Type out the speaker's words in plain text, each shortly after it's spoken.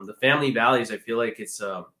The family values, I feel like it's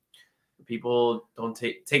people don't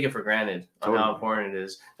take it for granted on how important it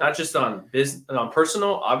is. Not just on business, on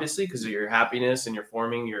personal, obviously, because of your happiness and you're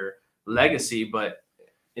forming your legacy, but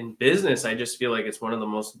in business, I just feel like it's one of the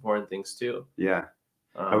most important things too. Yeah.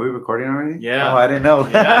 Are we recording already? Yeah. Oh, I didn't know.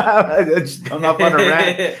 Yeah. I'm up on a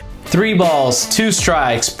rant. 3 balls, 2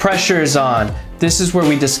 strikes, pressure is on. This is where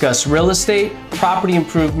we discuss real estate, property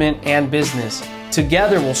improvement, and business.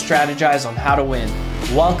 Together, we'll strategize on how to win.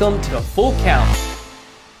 Welcome to the Full Count.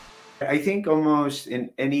 I think almost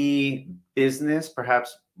in any business,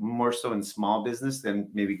 perhaps more so in small business than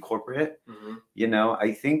maybe corporate,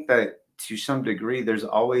 I think that to some degree, there's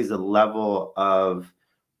always a level of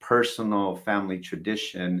personal family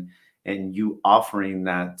tradition and you offering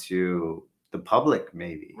that to the public,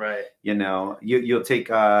 maybe. Right. You'll take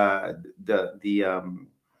the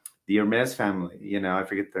Hermes family, I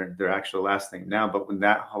forget their actual last name now, but when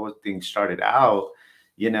that whole thing started out,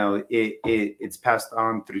 it's passed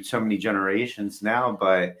on through so many generations now,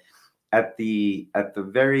 but at the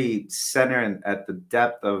very center and at the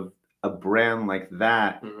depth of a brand like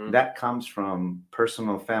that, that comes from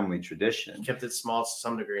personal family tradition. He kept it small to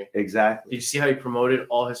some degree. Exactly. Did you see how he promoted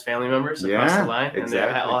all his family members across the line? Exactly.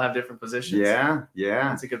 And they all have different positions. Yeah.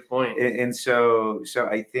 That's a good point. And so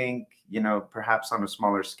I think, perhaps on a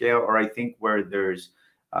smaller scale, or I think where there's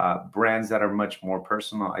brands that are much more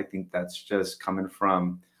personal, I think that's just coming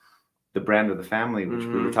from the brand of the family, which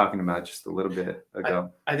we were talking about just a little bit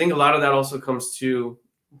ago. I think a lot of that also comes to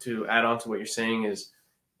add on to what you're saying is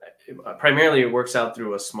primarily it works out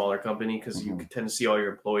through a smaller company because you tend to see all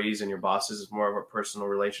your employees and your bosses as more of a personal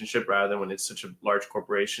relationship rather than when it's such a large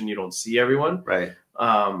corporation, you don't see everyone. Right.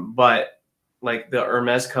 But like the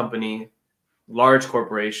Hermes company, large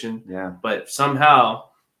corporation, but somehow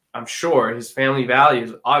I'm sure his family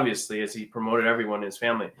values, obviously, as he promoted everyone in his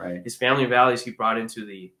family, his family values he brought into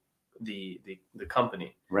the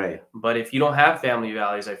company. Right. But if you don't have family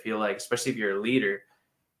values, I feel like, especially if you're a leader,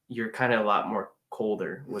 you're kind of a lot more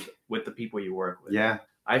colder with the people you work with. Yeah.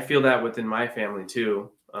 I feel that within my family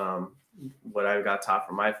too. What I got taught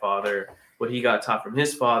from my father, what he got taught from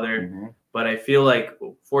his father. But I feel like,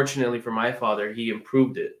 fortunately for my father, he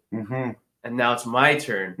improved it. And now it's my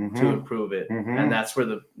turn to improve it. And that's where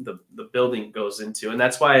the building goes into. And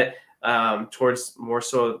that's why towards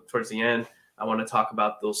the end, I want to talk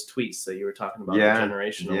about those tweets that you were talking about, the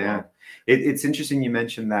generational. Yeah. It's interesting you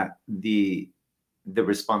mentioned that the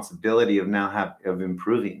responsibility of of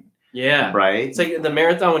improving. Yeah. Right. It's like the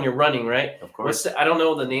marathon when you're running, right? Of course. I don't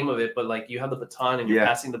know the name of it, but like you have the baton and you're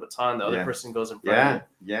passing the baton, the other person goes in front of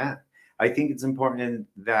you. Yeah. I think it's important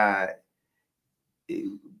that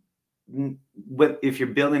if you're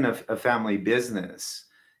building a family business,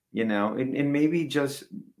 and maybe just,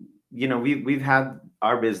 we've had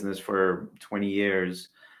our business for 20 years,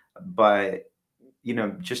 but,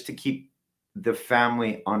 just to keep the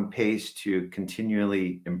family on pace to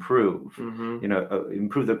continually improve,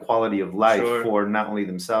 improve the quality of life for not only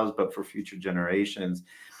themselves, but for future generations.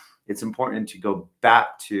 It's important to go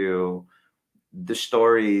back to the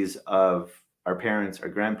stories of our parents, our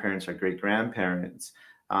grandparents, our great-grandparents.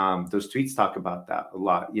 Those tweets talk about that a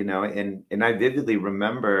lot, and I vividly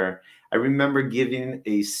remember, giving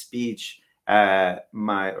a speech at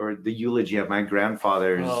the eulogy at my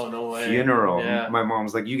grandfather's funeral. Yeah. My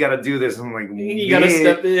mom's like, you got to do this. I'm like, you got to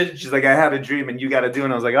step in. She's like, I had a dream and you got to do it.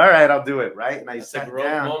 And I was like, all right, I'll do it. Right. And I sat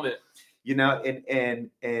down. Moment.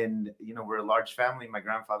 And we're a large family. My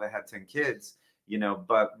grandfather had 10 kids,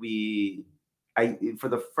 but for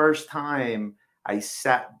the first time, I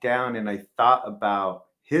sat down and I thought about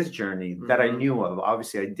his journey that I knew of.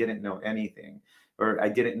 Obviously, I didn't know anything, or I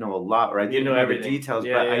didn't know a lot, or I didn't know the details,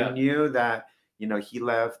 but I knew that, he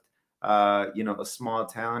left, a small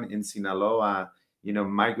town in Sinaloa,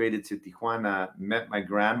 migrated to Tijuana, met my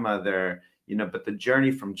grandmother, but the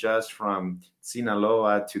journey from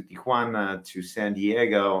Sinaloa to Tijuana to San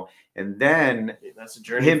Diego, and then that's a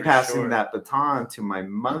journey, him passing that baton to my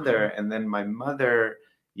mother, and then my mother,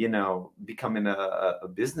 becoming a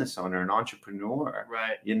business owner, an entrepreneur,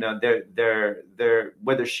 right? There,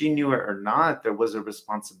 whether she knew it or not, there was a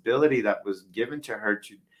responsibility that was given to her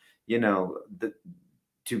to,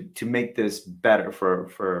 to make this better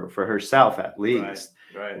for herself, at least.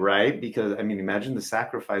 Right. Because imagine the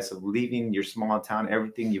sacrifice of leaving your small town,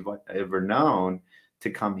 everything you've ever known, to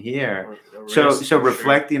come here. So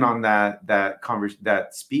reflecting on that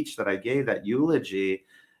speech that I gave, that eulogy,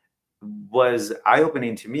 was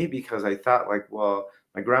eye-opening to me, because I thought, like, well,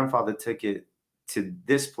 my grandfather took it to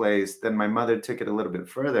this place, then my mother took it a little bit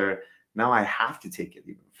further. Now I have to take it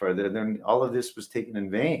even further. Then all of this was taken in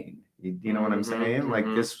vain. You know what I'm saying? Like,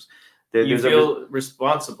 you feel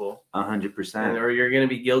responsible 100%, or you're going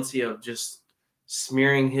to be guilty of just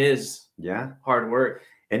smearing his hard work.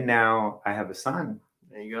 And now I have a son.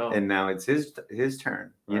 There you go. And now it's his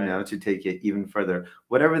turn, to take it even further,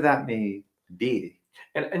 whatever that may be.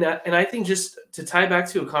 And I think, just to tie back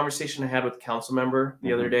to a conversation I had with a council member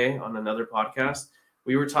the other day on another podcast,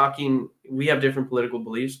 we were talking, we have different political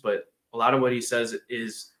beliefs, but a lot of what he says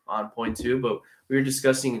is on point too. But we were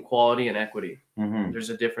discussing equality and equity. There's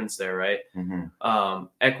a difference there, right?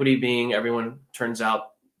 Equity being everyone turns out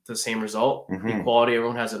the same result. Equality,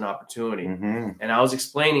 everyone has an opportunity. And I was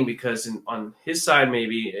explaining, because on his side,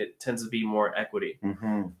 maybe it tends to be more equity.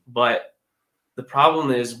 But the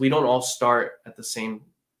problem is we don't all start at the same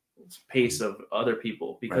pace of other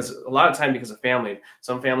people, because a lot of time, because of family,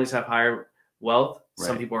 some families have higher wealth,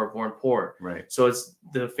 some people are born poor. So it's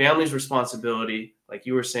the family's responsibility, like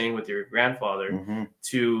you were saying with your grandfather,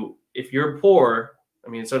 to, if you're poor, I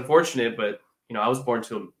mean, it's unfortunate, but I was born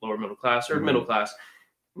to a lower middle class or middle class,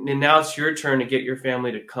 and now it's your turn to get your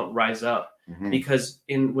family to rise up. Because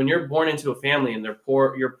when you're born into a family and they're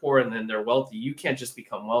poor, you're poor, and then they're wealthy, you can't just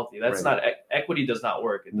become wealthy. That's not equity. Does not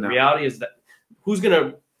work. The reality is that who's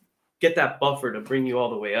gonna get that buffer to bring you all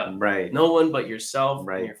the way up? No one but yourself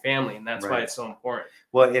and your family, and that's why it's so important.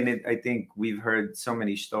 Well, and I think we've heard so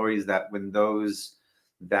many stories that when those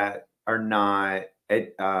that are not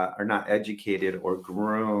educated or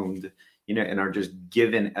groomed, and are just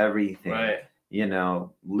given everything,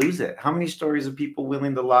 lose it. How many stories of people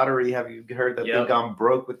winning the lottery have you heard that they've gone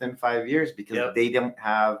broke within 5 years because they don't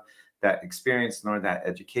have that experience nor that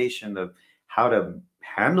education of how to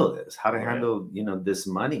handle this, how to handle, this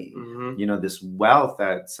money, this wealth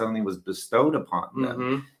that suddenly was bestowed upon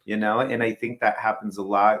them, and I think that happens a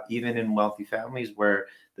lot, even in wealthy families where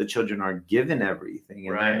the children are given everything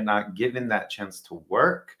and they're not given that chance to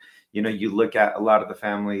work. You look at a lot of the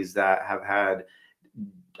families that have had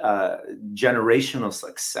generational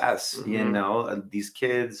success, these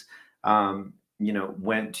kids,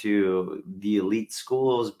 went to the elite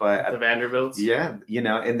schools, but the Vanderbilts, and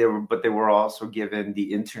they were also given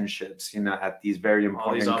the internships, at these very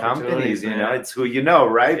important companies, it's who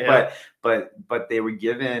right? But they were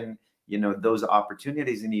given, those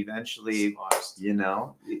opportunities, and eventually,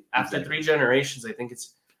 after 3 generations, I think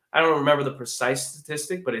I don't remember the precise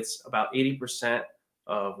statistic, but it's about 80%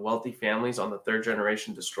 of wealthy families on the 3rd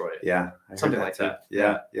generation destroy it. Something like that.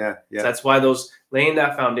 Yeah. So that's why laying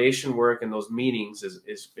that foundation work and those meetings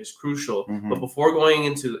is crucial. But before going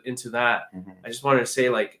into that, I just wanted to say,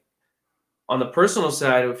 like, on the personal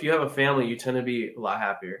side, if you have a family, you tend to be a lot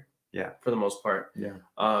happier. For the most part.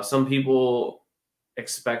 Some people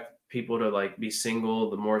expect people to, like, be single.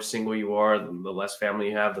 The more single you are, the less family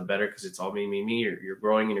you have, the better, because it's all me. You're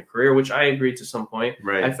growing in your career, which I agree to some point.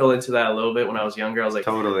 I fell into that a little bit when I was younger. I was like,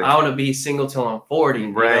 I want to be single till I'm 40.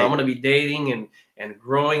 I'm going to be dating and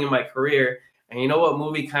growing in my career. And you know what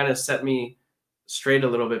movie kind of set me straight a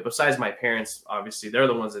little bit, besides my parents? Obviously, they're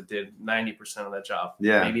the ones that did 90% of that job.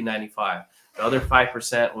 Maybe 95. The other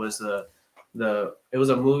 5% was it was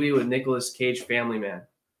a movie with Nicolas Cage, Family Man.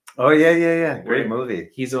 Oh, yeah. Great movie.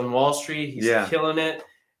 He's on Wall Street. He's killing it.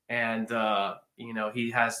 And,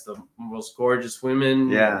 he has the most gorgeous women,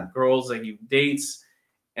 girls that he dates.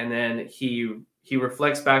 And then he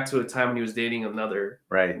reflects back to a time when he was dating another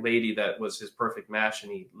lady that was his perfect match,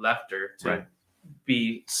 and he left her to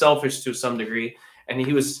be selfish to some degree. And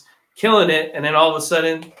he was killing it. And then all of a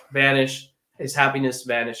sudden, his happiness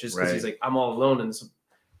vanishes, because he's like, I'm all alone in this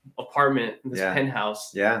apartment, in this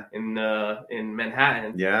penthouse in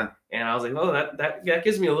Manhattan. And I was like, oh, that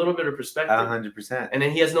gives me a little bit of perspective. 100%. And then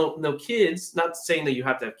he has no kids, not saying that you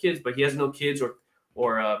have to have kids, but he has no kids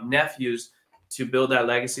or nephews to build that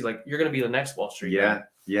legacy. Like, you're going to be the next Wall Street guy.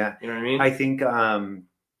 You know what I mean? I think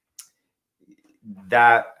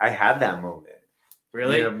that I had that moment.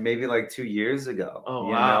 Really? Maybe like 2 years ago. Oh,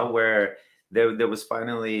 wow. Where there was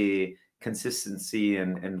finally consistency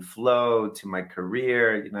and flow to my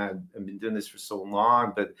career. I've been doing this for so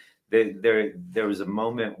long, but there was a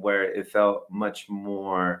moment where it felt much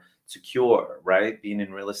more secure, right? Being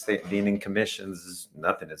in real estate, being in commissions,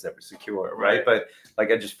 nothing is ever secure, right? But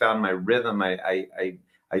like, I just found my rhythm. I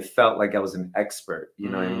felt like I was an expert,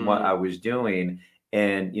 in what I was doing.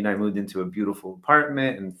 And, I moved into a beautiful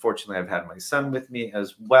apartment, and fortunately I've had my son with me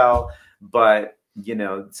as well. But,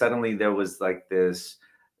 suddenly there was like this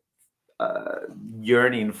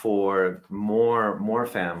yearning for more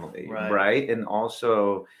family, right? And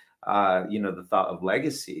also, the thought of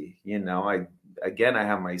legacy. I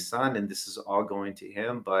have my son, and this is all going to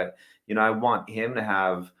him, but I want him to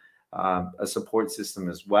have a support system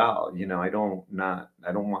as well. I don't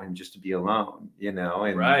want him just to be alone. And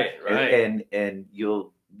Right. and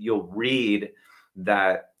you'll read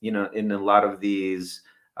that in a lot of these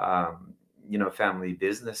family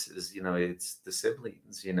businesses, it's the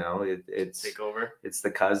siblings, it's Take over. it's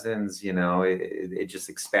the cousins, it just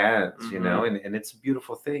expands, and it's a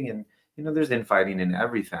beautiful thing. And there's infighting in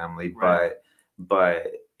every family, Right.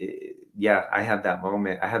 but yeah, I had that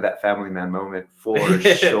moment. I had that family man moment for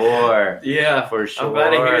sure. Yeah, For sure. I'm glad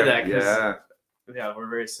to hear that, because Yeah. we're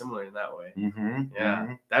very similar in that way.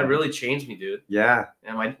 Mm-hmm. That really changed me, dude. Yeah.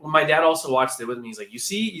 And my dad also watched it with me. He's like, you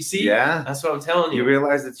see, Yeah. that's what I'm telling you. You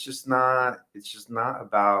realize it's just not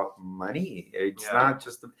about money. It's not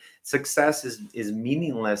just success is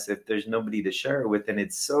meaningless if there's nobody to share it with. And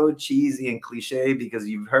it's so cheesy and cliche because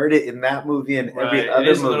you've heard it in that movie and every other It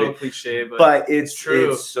is movie. A little cliche, but it's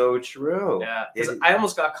true. It's so true. Yeah, because I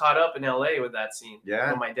almost got caught up in LA with that scene.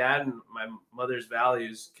 Yeah. My dad and my mother's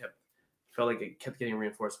values felt like it kept getting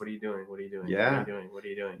reinforced. What are you doing? What are you doing? Yeah. What are you doing? What are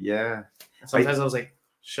you doing? Yeah. And sometimes I was like,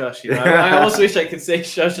 shush. I almost wish I could say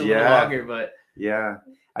shush a little longer, but yeah,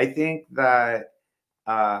 I think that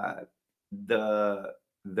the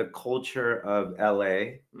culture of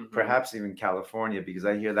LA, perhaps even California, because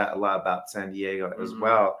I hear that a lot about San Diego as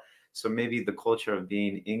well. So maybe the culture of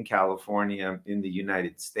being in California, in the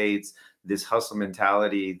United States, this hustle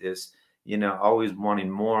mentality, this, always wanting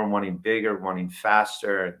more, wanting bigger, wanting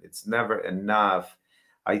faster. It's never enough.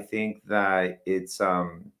 I think that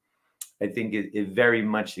I think it very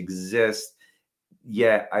much exists.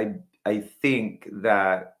 Yet I think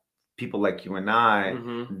that people like you and I,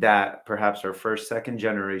 that perhaps are first, second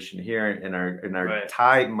generation here and are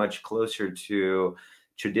tied much closer to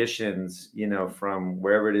traditions, from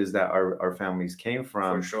wherever it is that our families came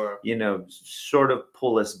from, for sure. Sort of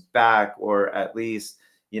pull us back, or at least,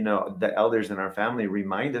 the elders in our family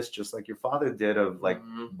remind us, just like your father did, of like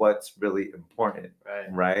what's really important.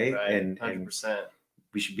 Right. And 100%.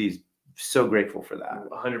 we should be so grateful for that.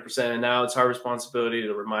 100%. And now it's our responsibility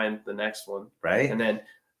to remind the next one. Right. And then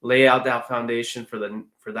lay out that foundation for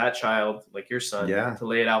that child, like your son, to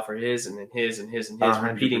lay it out for his and then his and his and his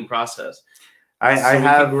 100%. Repeating process. We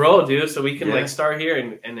can grow, dude. So we can like start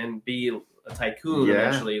here and then be a tycoon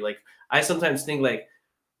eventually. Like I sometimes think like,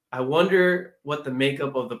 I wonder what the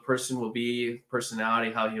makeup of the person will be,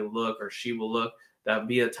 personality, how he'll look or she will look. That would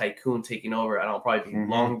be a tycoon taking over, and I'll probably be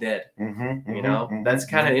long dead. That's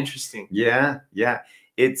kind of interesting. Yeah.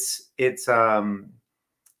 It's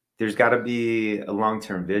there's got to be a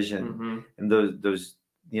long-term vision, and those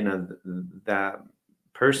that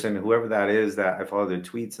person, whoever that is, that I follow their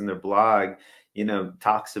tweets and their blog,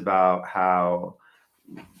 talks about how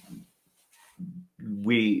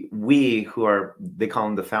we who are, they call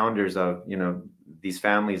them the founders of these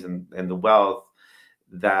families and the wealth,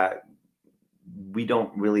 that we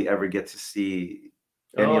don't really ever get to see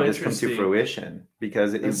any of this come to fruition,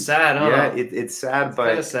 because it's sad. It's sad,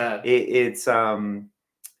 but it's sad.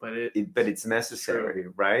 But it's necessary,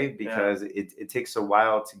 right? Because it takes a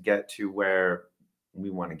while to get to where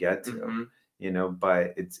we want to get to,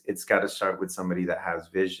 but it's got to start with somebody that has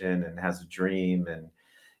vision and has a dream and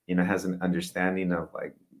has an understanding of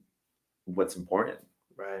like what's important.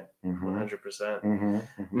 Right. 100%.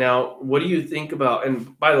 Now, what do you think about,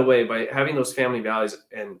 and by the way, by having those family values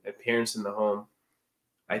and parents in the home,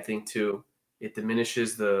 I think too, it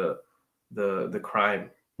diminishes the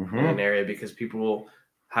crime in an area, because people will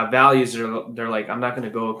have values. They're like, I'm not going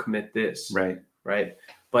to go commit this. Right.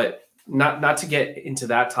 But not to get into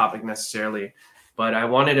that topic necessarily, but I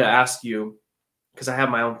wanted to ask you, because I have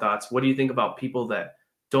my own thoughts. What do you think about people that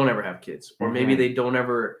don't ever have kids, or maybe they don't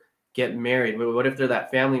ever get married? But what if they're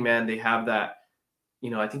that family man? They have that,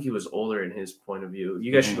 I think he was older in his point of view.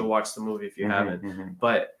 You guys should go watch the movie if you haven't.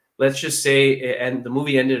 But let's just say, and the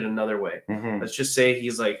movie ended another way. Let's just say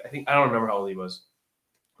he's like, I don't remember how old he was.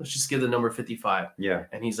 Let's just give the number 55. Yeah.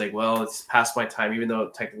 And he's like, well, it's past my time, even though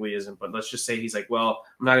it technically isn't. But let's just say he's like, well,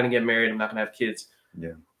 I'm not going to get married. I'm not going to have kids.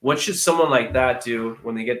 Yeah. What should someone like that do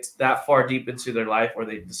when they get that far deep into their life, or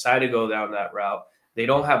they decide to go down that route? They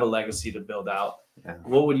don't have a legacy to build out. Yeah.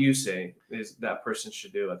 What would you say is that person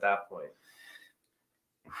should do at that point?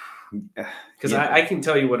 Because I can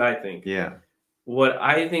tell you what I think. Yeah. What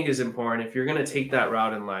I think is important, if you're going to take that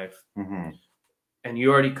route in life, and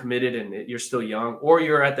you already committed and you're still young, or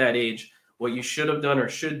you're at that age, what you should have done or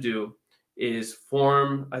should do is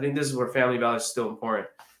form, I think this is where family values is still important.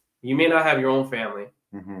 You may not have your own family,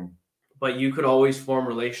 but you could always form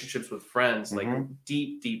relationships with friends, like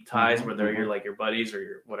deep ties, where they're like your buddies or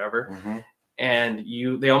your whatever. And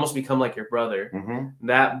they almost become like your brother.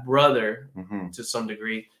 That brother, to some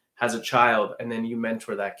degree, has a child, and then you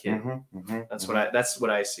mentor that kid. That's what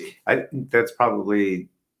I see. I think that's probably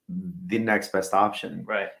the next best option.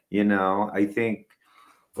 Right. You know, I think.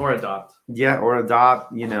 Or adopt. Yeah, or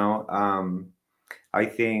adopt. You know, I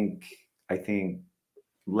think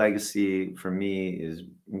legacy for me is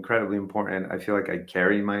incredibly important. I feel like I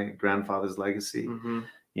carry my grandfather's legacy.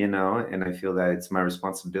 You know, and I feel that it's my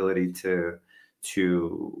responsibility to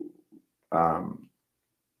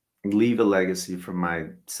leave a legacy for my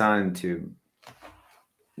son, to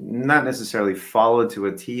not necessarily follow to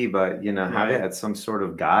a T, but you know, have it at some sort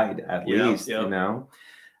of guide at least. You know,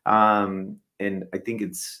 and I think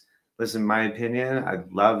it's, listen, my opinion, I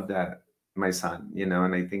love that my son, you know,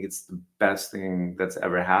 and I think it's the best thing that's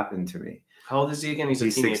ever happened to me. How old is he again? He's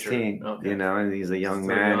a teenager. 16, you know, and he's a young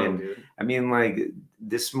man. Young, and dude. I mean, like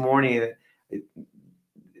this morning,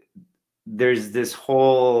 there's this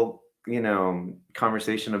whole, you know,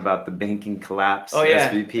 conversation about the banking collapse. Oh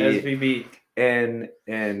yeah, SVB. And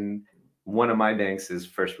one of my banks is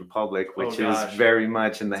First Republic, which is very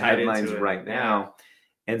much in the headlines right now.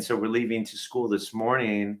 And so we're leaving to school this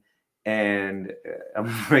morning, and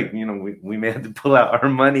I'm like, you know, we may have to pull out our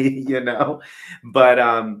money, you know,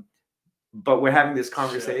 but we're having this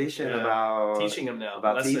conversation about teaching them now.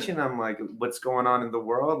 About teaching them, like, what's going on in the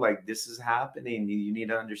world. Like, this is happening. You need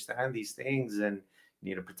to understand these things, and you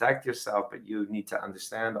need to protect yourself, but you need to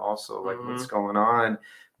understand also like what's going on.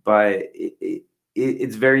 But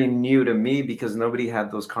it's very new to me because nobody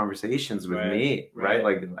had those conversations with me, right?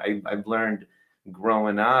 Like I've learned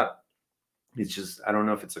growing up, it's just, I don't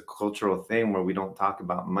know if it's a cultural thing where we don't talk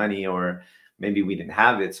about money, or maybe we didn't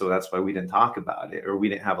have it, so that's why we didn't talk about it, or we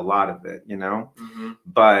didn't have a lot of it, you know.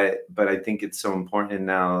 But I think it's so important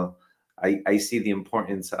now. I see the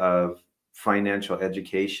importance of financial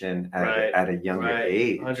education at a younger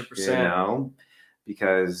age, 100%. You know,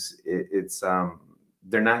 because it's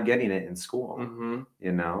they're not getting it in school,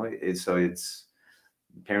 you know. So it's,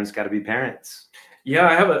 parents got to be parents. Yeah,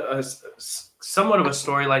 I have a somewhat of a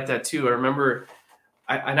story like that too. I remember,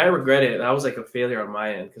 I regret it. That was like a failure on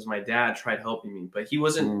my end because my dad tried helping me, but he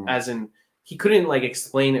wasn't he couldn't like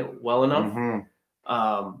explain it well enough.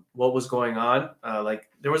 What was going on? Like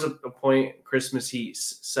there was a point Christmas, he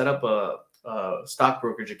set up a stock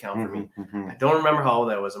brokerage account for me. I don't remember how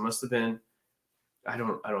old I was. I must have been, I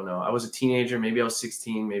don't know. I was a teenager. Maybe I was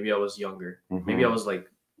 16. Maybe I was younger. Maybe I was like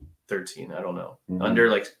 13. I don't know.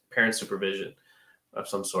 Under like parent supervision of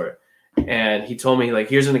some sort. And he told me, like,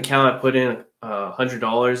 here's an account. I put in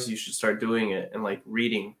 $100. You should start doing it and like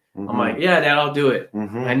reading. I'm like, yeah, Dad, I'll do it.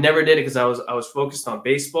 I never did it because I was focused on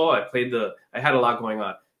baseball. I had a lot going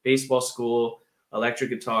on. Baseball, school, electric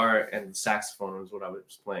guitar, and saxophone was what I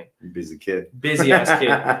was playing. Busy kid. Busy ass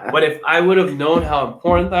kid. But if I would have known how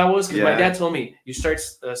important that was, because my dad told me, you start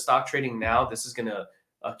stock trading now, this is going to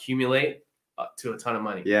accumulate to a ton of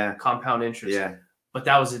money. Yeah. Compound interest. Yeah. But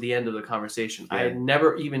that was at the end of the conversation. Yeah. I had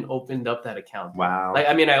never even opened up that account. Wow. Like,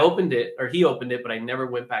 I mean, I opened it, or he opened it, but I never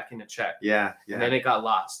went back in to check. Yeah. Yeah. And then it got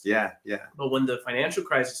lost. Yeah. Yeah. But when the financial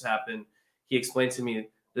crisis happened, he explained to me,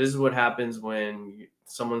 this is what happens when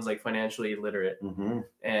someone's like financially illiterate.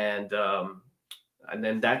 And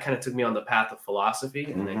then that kind of took me on the path of philosophy,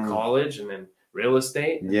 and then college, and then real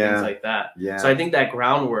estate, and things like that. Yeah. So I think that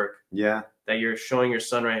groundwork that you're showing your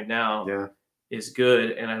son right now is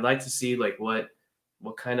good. And I'd like to see like what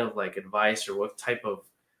kind of like advice or what type of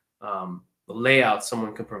layout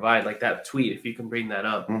someone could provide, like that tweet, if you can bring that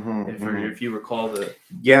up, if you recall the.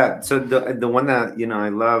 Yeah. So the one that, you know, I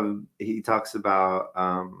love, he talks about,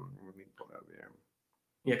 let me pull it up here.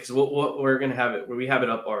 Yeah, because we're going to have it, we have it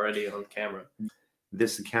up already on camera.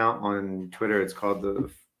 This account on Twitter, it's called the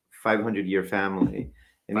 500-Year Family.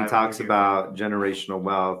 And he talks about generational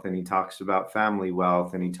wealth, and he talks about family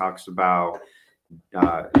wealth, and he talks about,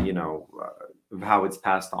 you know, how it's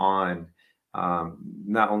passed on,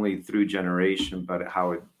 not only through generation, but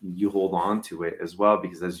how you hold on to it as well.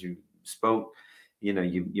 Because as you spoke, you know,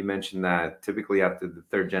 you mentioned that typically after the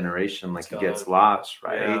third generation, like it gets lost,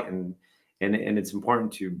 right? Yeah. And it's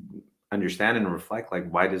important to understand and reflect, like,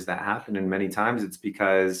 why does that happen? And many times it's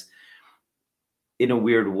because, in a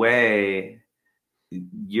weird way,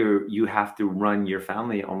 you have to run your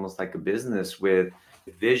family almost like a business with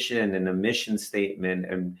vision and a mission statement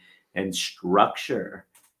and structure,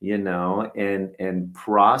 you know, and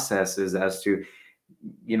processes as to,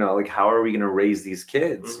 you know, like, how are we going to raise these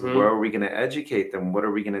kids? Where are we going to educate them? What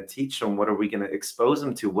are we going to teach them? What are we going to expose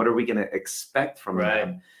them to? What are we going to expect from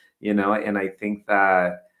them? You know, and I think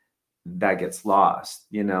that gets lost,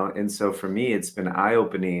 you know. And so for me, it's been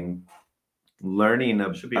eye-opening learning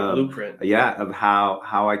of, should be a blueprint. Of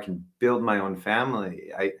how I can build my own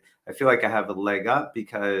family. I I feel like I have a leg up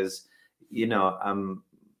because,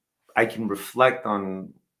 I can reflect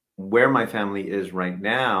on where my family is right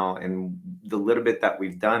now and the little bit that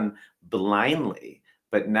we've done blindly.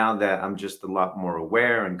 But now that I'm just a lot more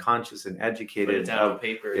aware and conscious and Put it educated down on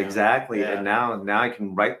paper. exactly, Yeah. and now I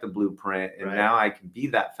can write the blueprint, and Right. now I can be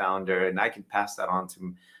that founder, and I can pass that on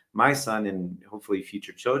to my son and hopefully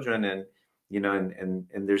future children, and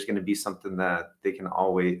and there's going to be something that they can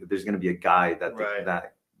always, there's going to be a guide that Right.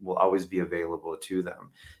 that will always be available to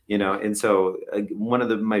them, and so one of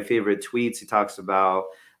my favorite tweets, he talks about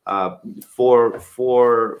four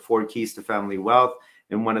keys to family wealth,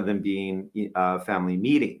 and one of them being family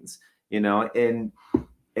meetings, and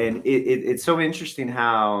it's so interesting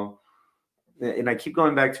how, and I keep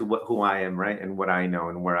going back to who I am, right, and what I know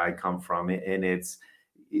and where I come from, and it's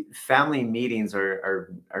family meetings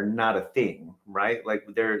are not a thing, right? Like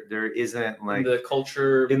there isn't like in the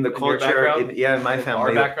culture, in my in family,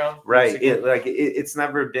 our background, right? It's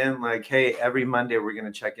never been like, hey, every Monday we're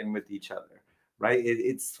gonna check in with each other, right?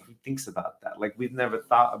 It's who thinks about that? Like we've never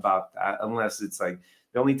thought about that unless it's like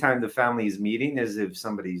the only time the family is meeting is if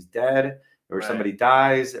somebody's dead or Right. somebody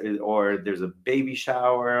dies or there's a baby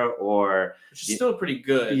shower or which is still pretty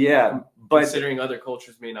good. Yeah, but considering other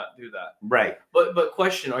cultures may not do that. right. But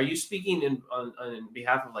question: are you speaking on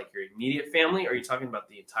behalf of like your immediate family, or are you talking about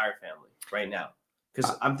the entire family right now?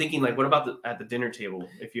 Because I'm thinking like, what about at the dinner table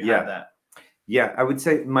if you have that? Yeah, I would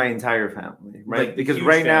say my entire family, right? Like because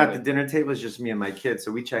right now at the dinner table is just me and my kids,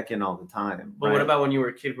 so we check in all the time. But what about when you were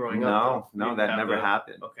a kid growing up? No, that never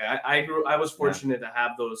happened. Okay, I was fortunate to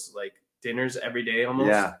have those like dinners every day almost.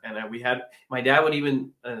 Yeah. And we had, my dad would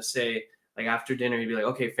even say, like after dinner, he'd be like,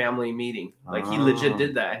 okay, family meeting. Like he legit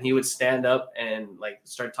did that. And he would stand up and like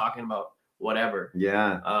start talking about whatever.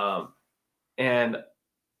 Yeah. And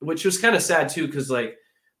which was kind of sad too, because like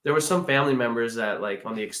there were some family members that like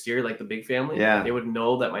on the exterior, like the big family, they would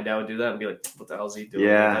know that my dad would do that and be like, what the hell is he doing?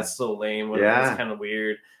 Yeah. Like, that's so lame. That's kind of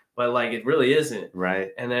weird. But like it really isn't.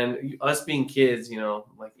 Right. And then us being kids,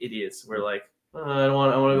 like idiots, we're like, I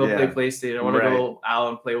want to go play PlayStation. I want to go out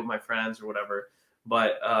and play with my friends or whatever.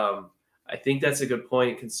 But I think that's a good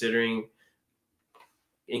point considering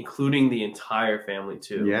including the entire family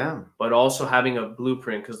too. Yeah. But also having a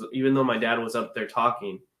blueprint, because even though my dad was up there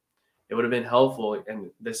talking, it would have been helpful.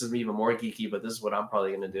 And this is even more geeky, but this is what I'm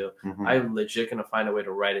probably going to do. Mm-hmm. I'm legit going to find a way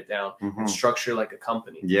to write it down and structure like a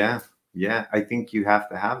company. Yeah. Yeah. I think you have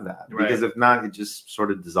to have that because if not, it just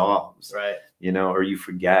sort of dissolves, right? Or you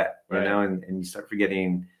forget, and you start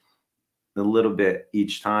forgetting a little bit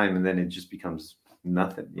each time. And then it just becomes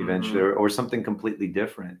nothing eventually, or something completely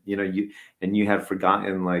different, you have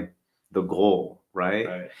forgotten like the goal.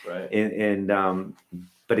 Right. And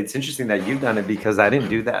but it's interesting that you've done it because I didn't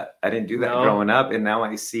do that. Growing up. And now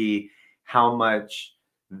I see how much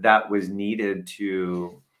that was needed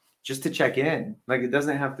to check in. Like, it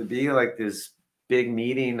doesn't have to be like this big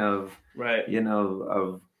meeting of,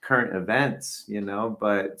 of current events,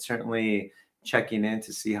 but certainly checking in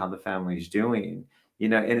to see how the family's doing,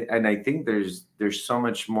 and I think there's so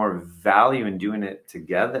much more value in doing it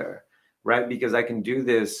together, right? Because I can do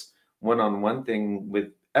this one-on-one thing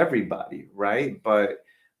with everybody, right? But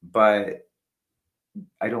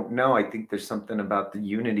I don't know. I think there's something about the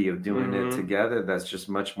unity of doing it together that's just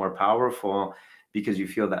much more powerful because you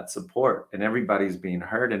feel that support and everybody's being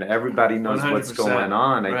heard and everybody knows 100%. What's going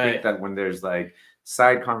on. I think that when there's like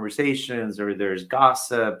side conversations or there's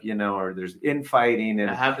gossip, or there's infighting, and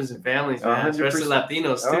that happens in families, man, especially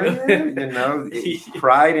Latinos too.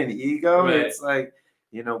 Pride and ego. Right. It's like,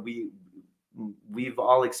 we've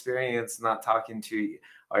all experienced not talking to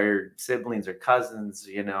our siblings or cousins,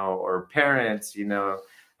 or parents,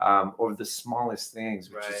 over the smallest things,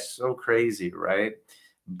 which is so crazy, right?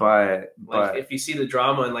 But if you see the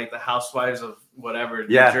drama in like the Housewives of whatever,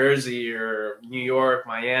 New Jersey or New York,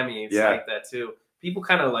 Miami, it's like that too. People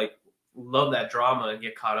kind of like love that drama and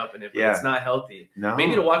get caught up in it, but it's not healthy. No.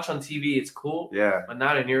 Maybe to watch on TV, it's cool, but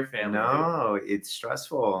not in your family. No, it's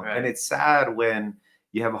stressful. And it's sad when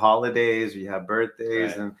you have holidays or you have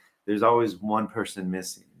birthdays and there's always one person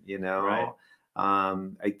missing,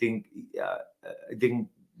 I think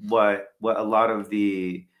what a lot of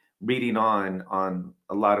the reading on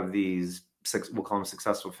a lot of these, we'll call them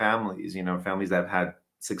successful families, families that have had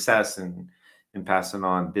success in passing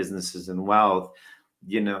on businesses and wealth,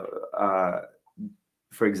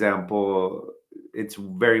 for example, it's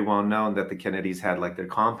very well known that the Kennedys had like their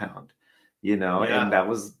compound, and that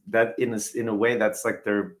was that in a way that's like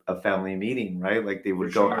a family meeting, right? Like they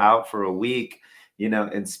would go out for a week,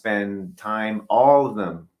 and spend time, all of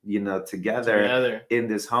them together in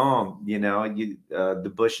this home.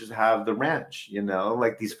 The Bushes have the ranch.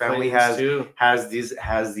 Like these family has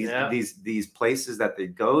these places that they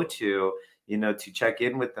go to, to check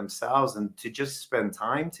in with themselves and to just spend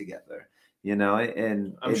time together.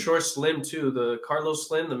 And I'm sure Slim too, the Carlos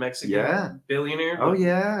Slim, the Mexican billionaire. Oh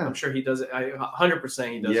yeah, I'm sure he does it.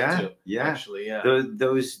 100% he does it too. Yeah, actually, yeah.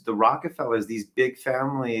 The Rockefellers, these big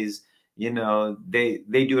families,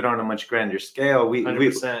 they do it on a much grander scale. We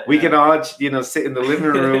can all sit in the living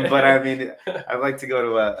room, but I mean, I'd like to go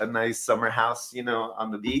to a nice summer house,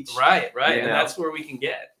 on the beach. Right, and that's where we can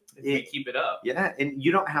get if we keep it up. Yeah, and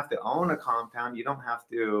you don't have to own a compound. You don't have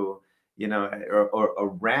to. Or a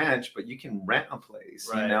ranch, but you can rent a place,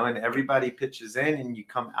 and everybody pitches in, and you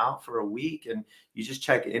come out for a week, and you just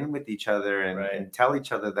check in with each other and tell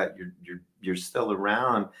each other that you're still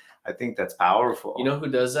around. I think that's powerful. You know who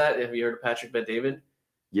does that? Have you heard of Patrick Bet-David?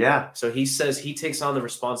 Yeah. So he says he takes on the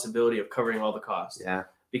responsibility of covering all the costs. Yeah.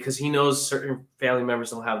 Because he knows certain family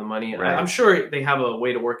members don't have the money. Right. I'm sure they have a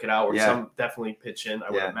way to work it out where some definitely pitch in.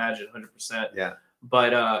 I would imagine 100%. Yeah.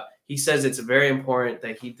 But he says it's very important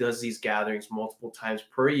that he does these gatherings multiple times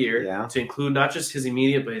per year to include not just his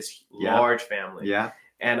immediate, but his large family. Yeah.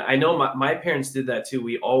 And I know my parents did that too.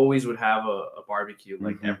 We always would have a barbecue,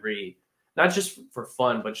 like every, not just for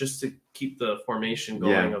fun, but just to keep the formation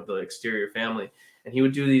going of the exterior family. And he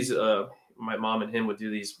would do these, my mom and him would do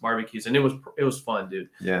these barbecues, and it was fun, dude.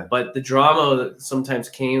 Yeah. But the drama that sometimes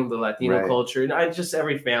came, the Latino culture, and just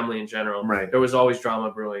every family in general, there was always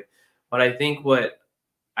drama brewing. But I think what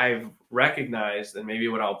I've recognized, and maybe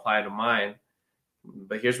what I'll apply to mine,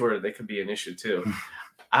 but here's where they could be an issue too.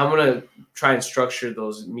 I'm going to try and structure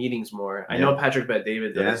those meetings more. I know Patrick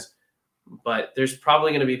Bet-David does, but there's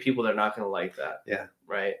probably going to be people that are not going to like that. Yeah.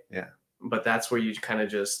 Right? Yeah. But that's where you kind of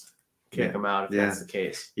just kick them out if that's the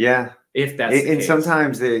case. Yeah. If that's the case. And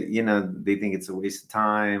sometimes they think it's a waste of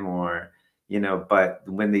time or, but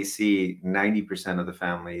when they see 90% of the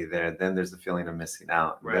family there, then there's the feeling of missing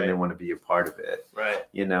out. Right. Then they want to be a part of it. Right.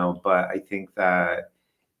 But I think that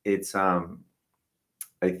it's, I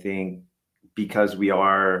think because we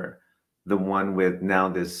are the one with now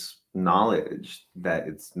this knowledge that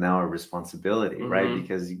it's now a responsibility, right?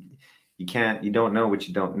 Because you don't know what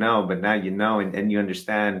you don't know, but now you know, and you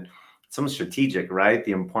understand some strategic, right?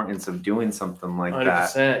 The importance of doing something like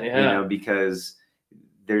 100%, that, yeah. Because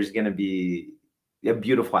there's going to be a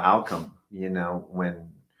beautiful outcome,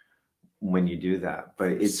 when you do that.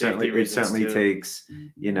 But it certainly takes,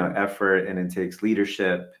 effort, and it takes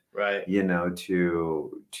leadership, right?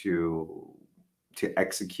 To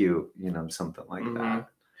execute, something like that.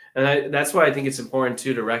 And that's why I think it's important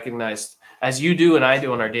too to recognize, as you do and I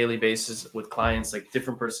do on our daily basis with clients, like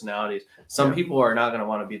different personalities. Some people are not going to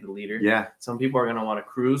want to be the leader. Yeah. Some people are going to want to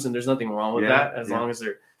cruise, and there's nothing wrong with that as long as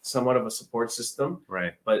they're somewhat of a support system.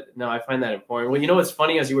 Right. But no, I find that important. Well, it's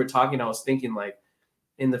funny, as you were talking, I was thinking, like,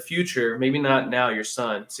 in the future, maybe not now, your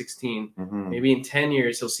son, 16, maybe in 10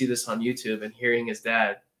 years, he'll see this on YouTube and hearing his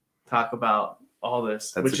dad talk about all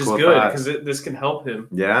this, which is good because this can help him.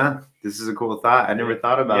 Yeah, this is a cool thought. I never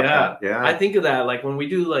thought about that. Yeah, I think of that, like when we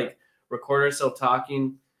do like record ourselves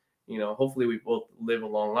talking, hopefully we both live a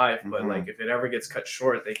long life, but like if it ever gets cut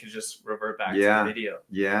short, they could just revert back to the video.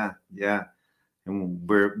 Yeah, and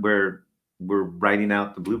we're writing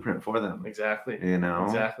out the blueprint for them. Exactly.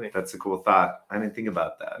 Exactly. That's a cool thought. I didn't think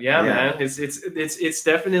about that. Yeah, man. It's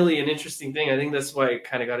definitely an interesting thing. I think that's why I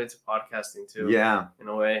kind of got into podcasting too. Yeah. In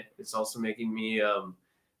a way, it's also making me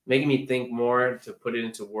think more to put it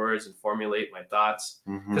into words and formulate my thoughts.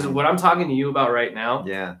 Because what I'm talking to you about right now,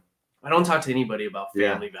 I don't talk to anybody about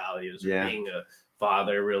family values or being a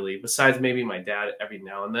father, really. Besides maybe my dad every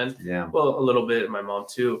now and then. Yeah. Well, a little bit, and my mom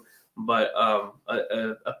too. But a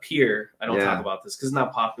peer, I don't talk about this because it's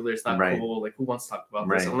not popular. It's not cool. Like, who wants to talk about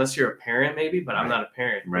this? Unless you're a parent, maybe. But I'm not a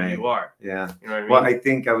parent. But you are. Yeah. You know what I mean? Well, I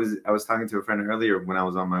think I was talking to a friend earlier when I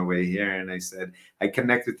was on my way here, and I said I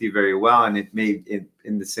connect with you very well, and it made it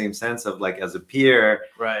in the same sense of like as a peer,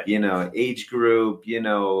 right? Age group,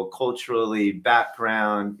 culturally,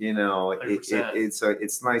 background,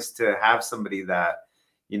 it's nice to have somebody that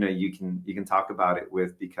you can talk about it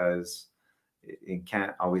with, because it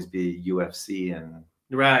can't always be UFC and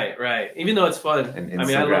right. Even though it's fun, and I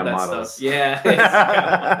mean, I love that models. stuff. Yeah,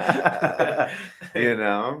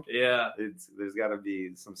 yeah. There's got to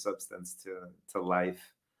be some substance to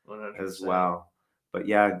life 100%. As well. But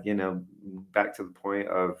yeah, back to the point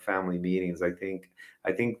of family meetings, I think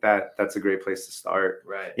that that's a great place to start.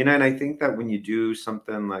 Right. And I think that when you do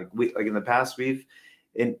something like in the past,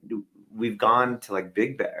 we've gone to like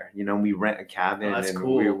Big Bear, you know, we rent a cabin and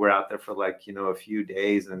cool. we're out there for like, you know, a few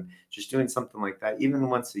days and just doing something like that, even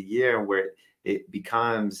once a year, where it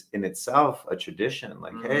becomes in itself a tradition.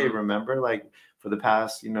 Like, hey, remember, like for the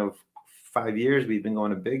past, you know, 5 years we've been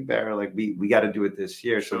going to Big Bear. Like we got to do it this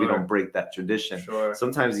year, so we don't break that tradition.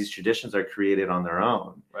 Sometimes these traditions are created on their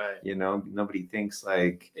own. Right. You know, nobody thinks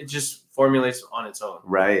like it just formulates on its own.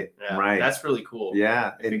 Right. Yeah, right. That's really cool.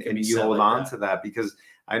 Yeah, and you hold like on to that, because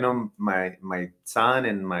I know my son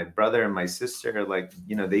and my brother and my sister, like,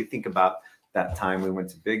 you know, they think about that time we went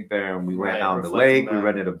to Big Bear and we went out on the lake, we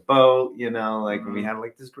rented a boat, you know, like, and we had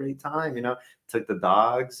like this great time, you know, took the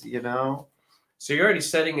dogs, you know. So you're already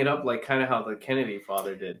setting it up like kind of how the Kennedy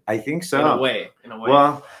father did. I think so. In a way.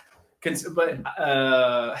 Well, but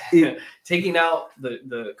taking out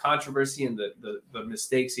the controversy and the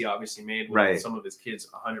mistakes he obviously made with some of his kids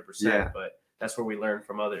 100%, but that's where we learn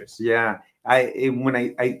from others. Yeah. When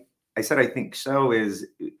I said I think so, is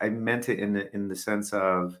I meant it in the sense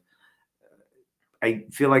of, I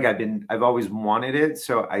feel like I've always wanted it,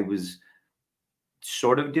 so I was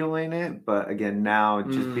sort of doing it, but again, now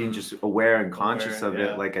just being just aware and conscious of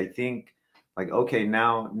it, like I think like, okay,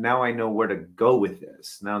 now I know where to go with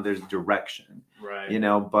this. Now there's direction. Right. You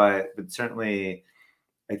know, but certainly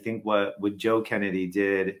I think what Joe Kennedy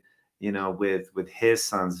did, you know, with his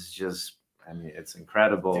sons is just, I mean, it's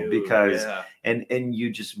incredible. Dude, because and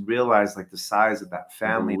you just realize like the size of that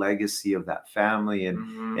family, legacy of that family,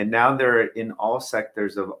 and now they're in all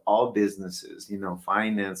sectors of all businesses, you know,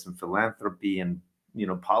 finance and philanthropy and, you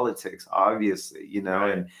know, politics, obviously, you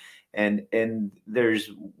know, and there's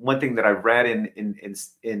one thing that I've read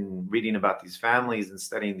in reading about these families and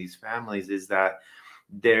studying these families is that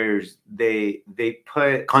they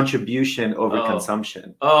put contribution over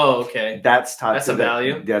consumption. Oh, okay. That's taught. That's a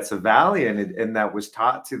value. That's a value, and that was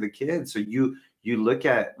taught to the kids. So you look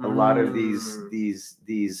at a lot of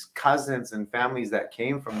these cousins and families that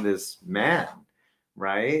came from this man,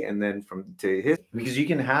 right? And then to his, because you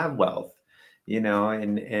can have wealth, you know,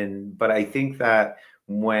 but I think that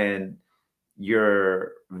when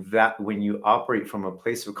you operate from a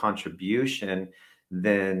place of contribution,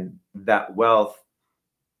 then that wealth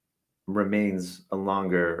remains a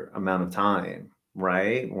longer amount of time,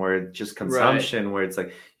 right? Where just consumption, where it's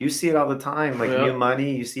like, you see it all the time, like new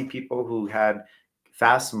money, you see people who had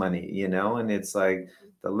fast money, you know, and it's like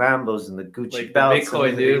the Lambos and the Gucci like belts. The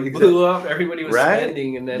Bitcoin, dude, blew up. Everybody was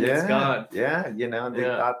spending, and then it's gone. Yeah, you know, they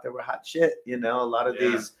thought they were hot shit, you know, a lot of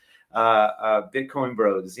these Bitcoin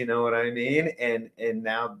bros, you know what I mean? And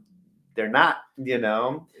now they're not, you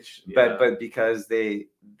know, but because they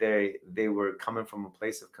were coming from a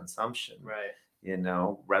place of consumption, right? You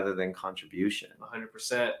know, rather than contribution.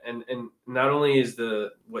 100%. And not only is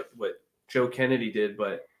what Joe Kennedy did,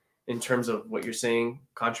 but in terms of what you're saying,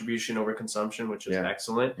 contribution over consumption, which is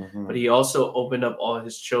excellent. But he also opened up all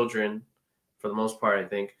his children, for the most part, I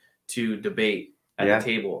think, to debate at the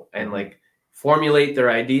table and like formulate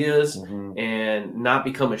their ideas and not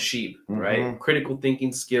become a sheep, right? Critical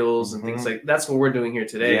thinking skills and things like that's what we're doing here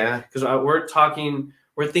today. Because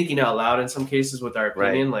we're thinking out loud in some cases with our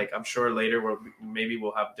opinion. Like I'm sure later maybe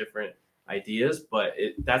we'll have different ideas, but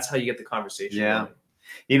that's how you get the conversation going.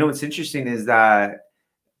 You know, what's interesting is that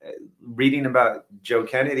reading about Joe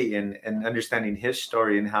Kennedy and understanding his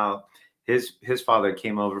story and how his father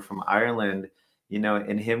came over from Ireland, you know,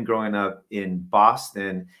 and him growing up in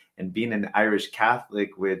Boston and being an Irish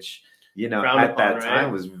Catholic, which, you know, at that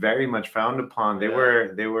time was very much frowned upon. They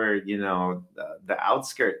were, you know, the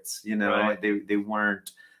outskirts, you know, they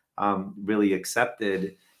weren't really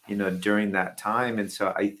accepted, you know, during that time. And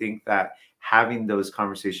so I think that having those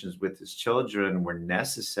conversations with his children were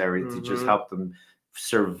necessary to just help them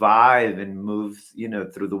survive and move, you know,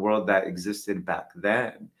 through the world that existed back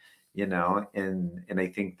then, you know, and I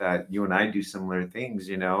think that you and I do similar things,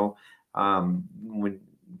 you know, when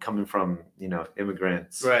coming from, you know,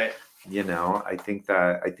 immigrants, right? You know, I think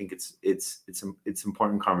it's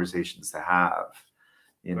important conversations to have,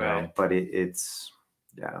 you know, but it's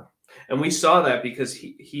and we saw that because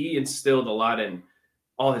he instilled a lot in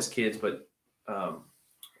all his kids, but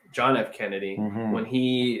John F. Kennedy,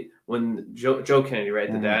 when Joe Kennedy,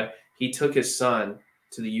 right, the dad, he took his son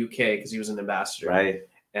to the UK because he was an ambassador, right?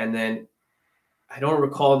 And then I don't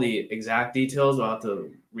recall the exact details. I'll have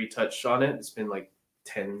to retouch on it. It's been like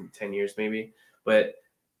 10 years maybe. But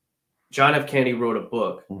John F. Kennedy wrote a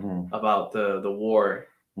book about the war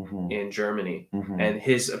in Germany. And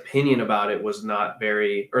his opinion about it was not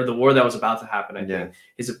very, or the war that was about to happen, I think.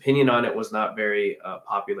 His opinion on it was not very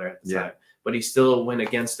popular at the time. But he still went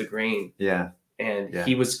against the grain. Yeah. and Yeah.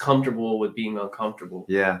 he was comfortable with being uncomfortable.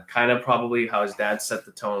 Yeah. Kind of probably how his dad set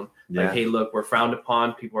the tone. Like, Yeah. hey, look, we're frowned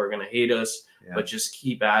upon. People are going to hate us, Yeah. but just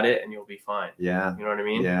keep at it and you'll be fine. Yeah. You know what I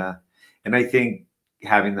mean? Yeah. And I think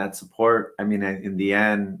having that support, I mean, in the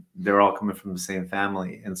end, they're all coming from the same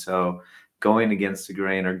family. And so going against the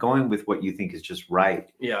grain or going with what you think is just right,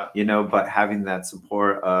 Yeah. you know, but having that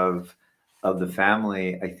support of the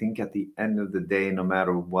family, I think at the end of the day, no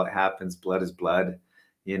matter what happens, blood is blood,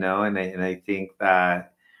 you know, and I think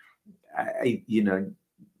that you know,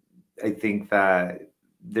 I think that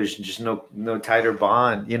there's just no tighter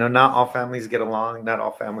bond. You know, not all families get along, not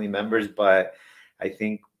all family members, but I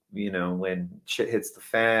think, you know, when shit hits the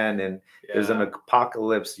fan and there's an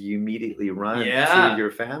apocalypse, you immediately run to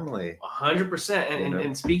your family. 100%.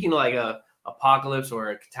 And speaking like a apocalypse or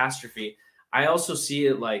a catastrophe, I also see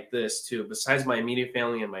it like this too. Besides my immediate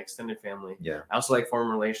family and my extended family, I also like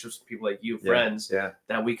forming relationships with people like you, friends,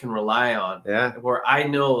 that we can rely on. Where I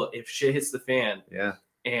know if shit hits the fan,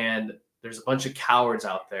 and there's a bunch of cowards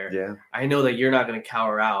out there, I know that you're not going to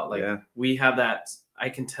cower out. Like, we have that. I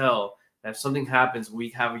can tell that if something happens, we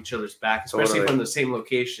have each other's back, especially from the same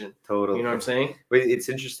location. Totally. You know what I'm saying? But it's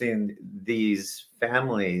interesting, these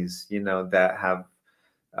families, you know, that have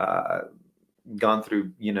gone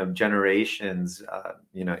through, you know, generations,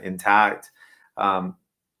 you know, intact,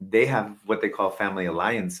 they have what they call family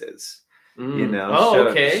alliances. You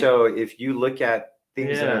know, so if you look at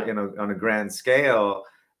things on a grand scale,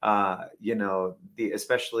 you know,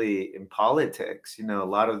 especially in politics, you know, a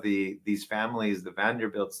lot of these families, the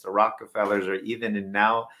Vanderbilts, the Rockefellers, or even in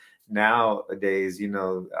nowadays, you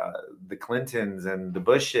know, the Clintons and the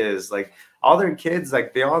Bushes, like all their kids,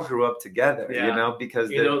 like they all grew up together, you know, because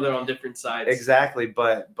you know they're on different sides. Exactly,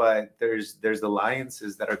 but there's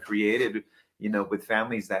alliances that are created, you know, with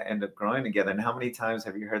families that end up growing together. And how many times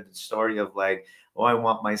have you heard the story of like, oh, I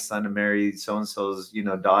want my son to marry so-and-so's, you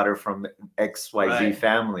know, daughter from XYZ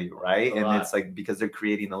family, right? And it's like, because they're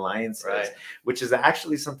creating alliances, which is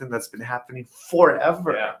actually something that's been happening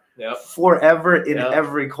forever. Forever in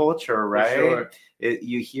every culture, right?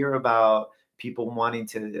 You hear about people wanting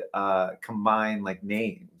to combine like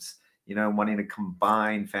names, you know, wanting to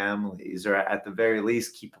combine families, or at the very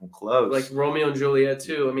least keep them close. Like Romeo and Juliet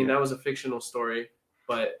too. I mean, that was a fictional story,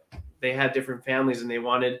 but they had different families and they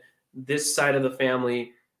wanted this side of the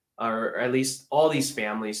family, or at least all these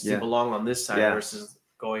families, to belong on this side versus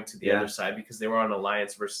going to the other side, because they were on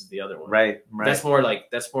alliance versus the other one. Right. That's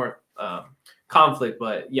more conflict,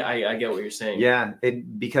 but I get what you're saying. Yeah,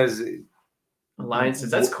 because alliances,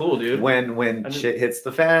 that's cool, dude. When shit hits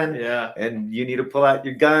the fan, and you need to pull out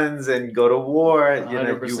your guns and go to war, you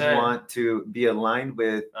know, 100%. you want to be aligned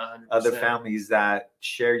with 100%. other families that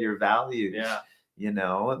share your values. You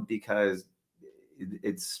know, because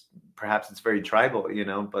it's very tribal, you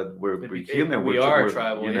know, but we're human. We are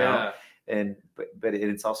tribal, you know, and but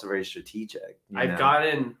it's also very strategic.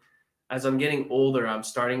 As I'm getting older, I'm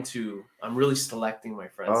really selecting my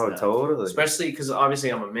friends. Oh, now. totally. Especially because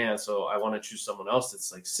obviously I'm a man, so I want to choose someone else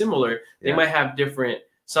that's like similar. They might have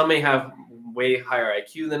some may have way higher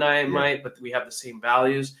IQ than I might, but we have the same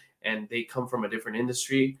values and they come from a different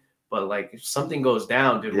industry. But like, if something goes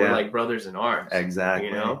down, dude, we're like brothers in arms. Exactly.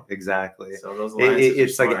 You know? Exactly. So those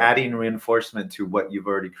it's like adding reinforcement to what you've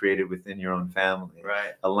already created within your own family.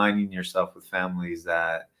 Right. Aligning yourself with families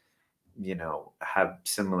that, you know, have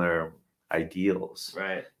similar ideals.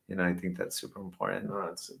 Right. You know, I think that's super important. Oh,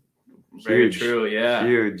 it's very true. Yeah.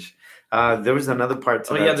 Huge. There was another part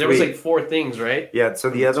to that. Oh yeah, there was like 4 things, right? Yeah. So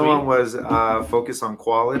the other one was focus on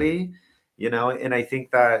quality. You know, and I think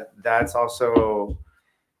that's also,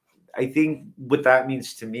 I think what that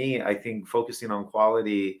means to me, I think focusing on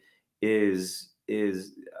quality is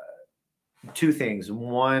 2 things.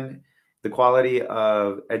 One, the quality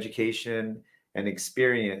of education and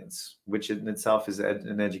experience, which in itself is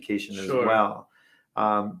an education as well.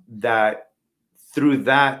 That through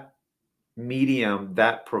that medium,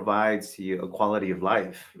 that provides to you a quality of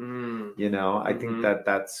life. You know, I think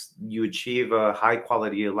that's you achieve a high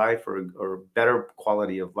quality of life or better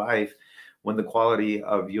quality of life when the quality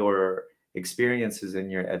of your experiences in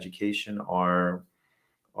your education are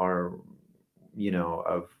you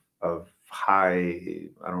know, of high,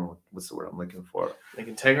 I don't know what's the word I'm looking for, like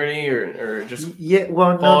integrity or just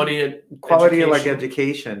quality of like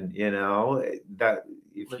education, you know, that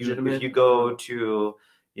if you go to,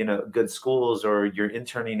 you know, good schools, or you're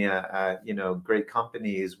interning at you know, great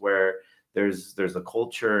companies where there's a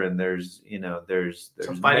culture and there's, you know, there's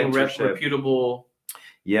finding reputable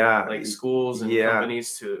like schools and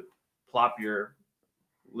companies to plop your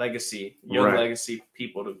legacy, young legacy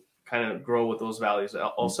people to kind of grow with those values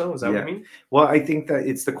also. Is that what you mean? Well, I think that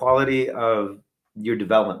it's the quality of your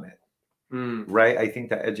development, Mm. right? I think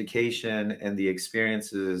that education and the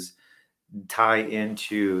experiences tie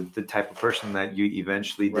into the type of person that you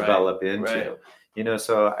eventually develop into.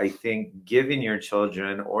 So I think giving your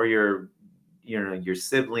children or your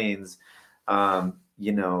siblings,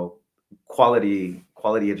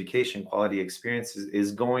 quality education, quality experiences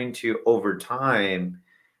is going to over time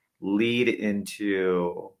lead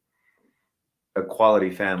into a quality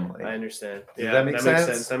family. I understand. Does that make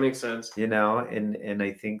sense? That makes sense. And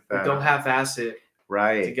I think that don't half-ass it to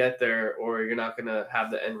right, get there, or you're not gonna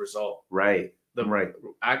have the end result. right, The right.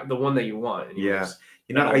 the one that you want. Yeah. Anyways,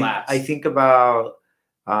 that'll I last. think about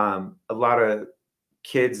a lot of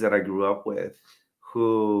kids that I grew up with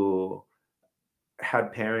who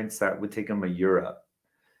had parents that would take them to Europe,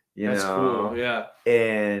 That's cool. Yeah.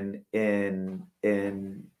 and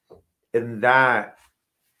that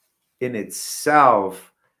in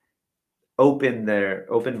itself opened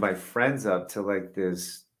my friends up to like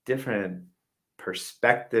this different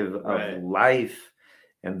perspective of Right. life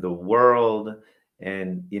and the world,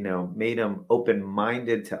 and made them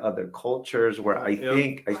open-minded to other cultures, where I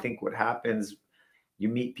think what happens, you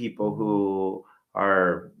meet people who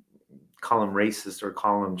are, call them racist or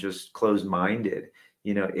call them just closed-minded.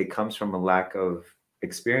 It comes from a lack of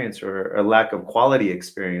experience or a lack of quality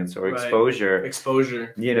experience or exposure.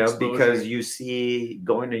 Because you see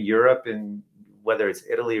going to Europe, and whether it's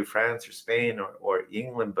Italy or France or Spain or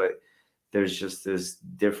England, but there's just this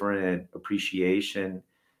different appreciation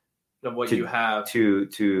of what you have to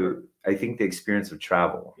I think the experience of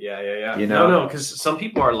travel. Yeah. No, because some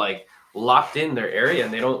people are like locked in their area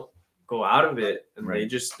and they don't go out of it, and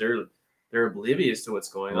they're oblivious to what's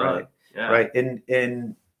going on. Right. And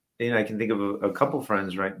I can think of a couple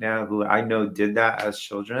friends right now who I know did that as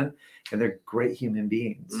children, and they're great human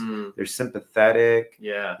beings. They're sympathetic.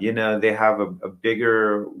 They have a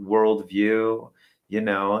bigger worldview,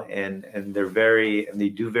 and they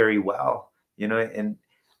do very well, and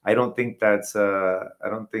I don't think that's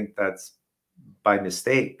by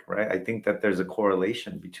mistake, right? I think that there's a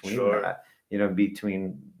correlation between that,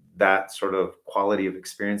 between that sort of quality of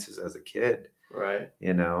experiences as a kid. Right.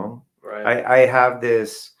 I have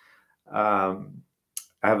this, I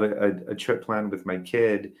have a trip planned with my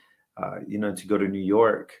kid, to go to New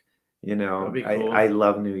York. That'd be cool. I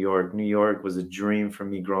love New York. New York was a dream for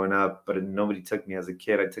me growing up, but nobody took me as a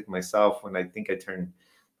kid. I took myself when I think I turned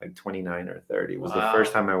like 29 or 30. It was the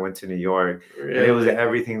first time I went to New York. Really? And it was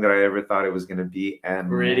everything that I ever thought it was going to be and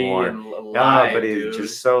Gritty more. And alive, but it's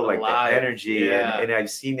just so alive. Like the energy, and I've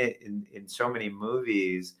seen it in so many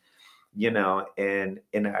movies, and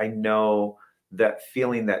I know that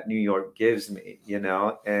feeling that New York gives me,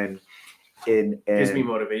 and gives me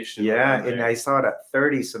motivation. And I saw it at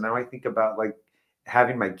 30, so now I think about like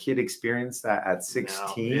having my kid experience that at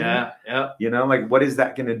 16. Like what is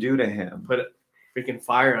that going to do to him? Put freaking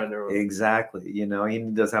fire under him. Exactly. He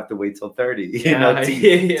doesn't have to wait till 30,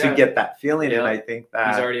 to get that feeling. And I think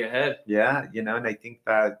that he's already ahead. And I think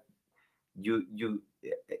that you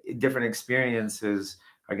different experiences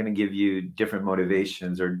are going to give you different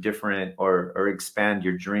motivations or different or expand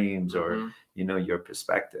your dreams or your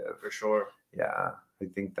perspective. For sure. Yeah, I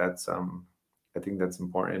think that's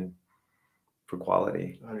important for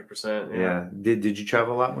quality. 100%. Yeah. Did you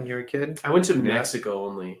travel a lot when you were a kid? I went to Mexico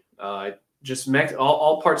only. Just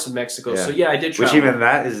all parts of Mexico. So I did travel. Which even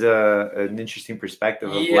that is an interesting perspective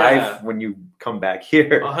of life when you come back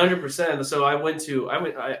here. 100%. So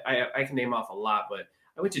I can name off a lot, but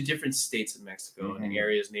I went to different states in Mexico and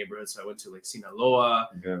areas, neighborhoods. So I went to like Sinaloa,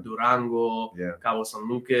 Durango, Cabo San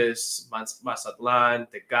Lucas, Mazatlan,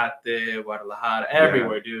 Tecate, Guadalajara,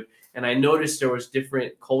 everywhere, dude. And I noticed there was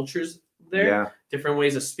different cultures there, different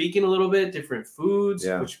ways of speaking a little bit, different foods,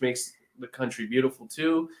 which makes the country beautiful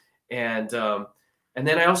too. And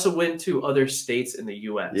then I also went to other states in the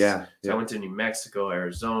U.S. So I went to New Mexico,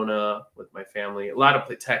 Arizona with my family, a lot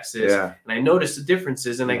of Texas, and I noticed the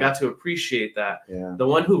differences, and I got to appreciate that. The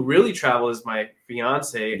one who really traveled is my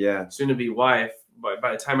fiance, soon-to-be wife.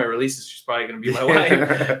 By the time I release this, she's probably going to be my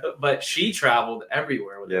wife. But she traveled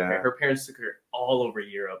everywhere with her. Her parents took her all over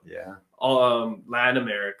Europe, all Latin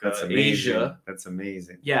America, Asia. That's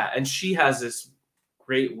amazing. Yeah, and she has this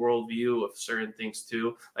great worldview of certain things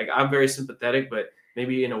too. Like I'm very sympathetic, but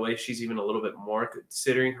maybe in a way she's even a little bit more,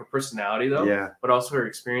 considering her personality though, but also her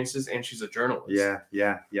experiences, and she's a journalist.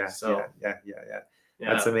 So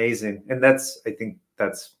that's amazing. And I think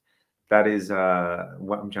that is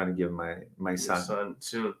what I'm trying to give my son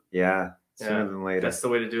soon. Sooner than later. That's the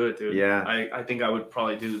way to do it, dude. I think I would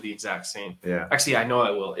probably do the exact same. Actually, I know I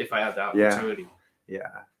will if I have the opportunity.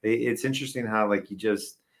 It's interesting how like you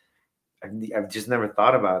just I've just never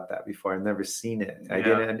thought about that before. I've never seen it. I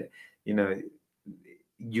didn't, you know,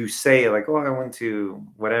 you say like, oh, I went to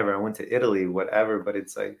whatever, I went to Italy, whatever, but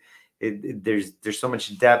it's like, there's so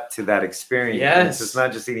much depth to that experience. Yes. It's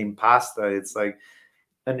not just eating pasta. It's like,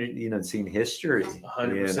 seeing history.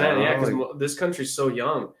 100%. Yeah, because this country's so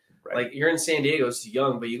young. Right. Like you're in San Diego, it's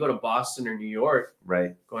young, but you go to Boston or New York.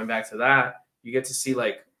 Right. Going back to that, you get to see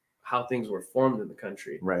like how things were formed in the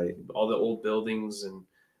country. Right. All the old buildings and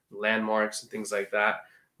landmarks and things like that.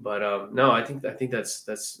 But no, I think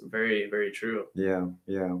that's very, very true. Yeah.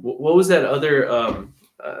 Yeah. What was that other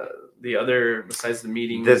the other besides the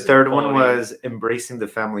meetings? The third one was embracing the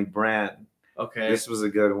family brand. Okay. This was a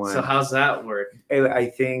good one. So how's that work? I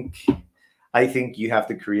think you have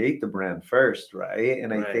to create the brand first, right?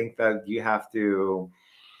 And I think that you have to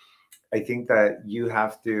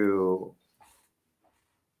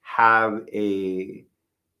have a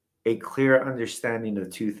clear understanding of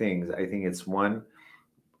two things. I think it's one,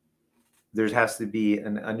 there has to be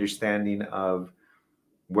an understanding of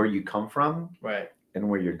where you come from, right, and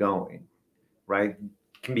where you're going, right?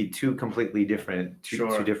 It can be two completely different,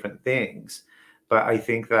 two different things. But I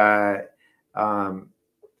think that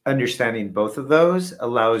understanding both of those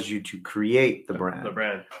allows you to create the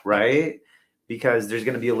brand, right? Because there's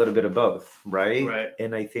going to be a little bit of both, right?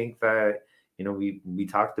 And I think that we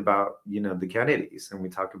talked about the Kennedys, and we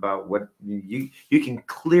talked about what you can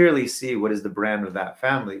clearly see what is the brand of that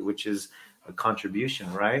family, which is a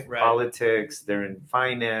contribution, right? Politics, they're in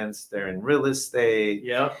finance, they're in real estate,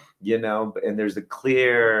 and there's a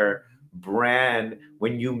clear brand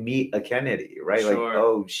when you meet a Kennedy, right? Like,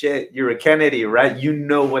 oh shit, you're a Kennedy, right? You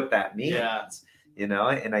know what that means, and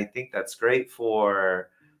I think that's great for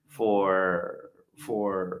the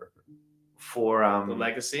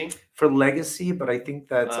legacy, but I think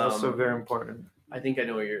that's also very important. I think I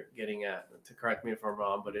know what you're getting at. To correct me if I'm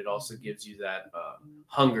wrong, but it also gives you that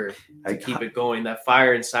hunger to keep it going, that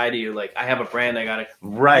fire inside of you. Like, I have a brand, I gotta.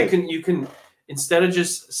 Right. You can instead of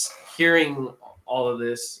just hearing all of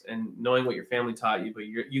this and knowing what your family taught you, but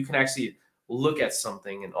you can actually look at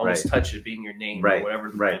something and almost touch it, being your name or whatever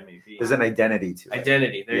the brand may be. There's an identity to it.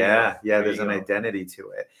 Identity. There you go. There's an identity to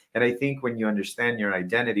it, and I think when you understand your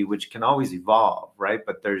identity, which can always evolve, right?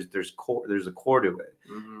 But there's a core to it,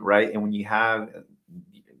 right? And when you have,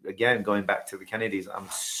 again, going back to the Kennedys, I'm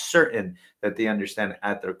certain that they understand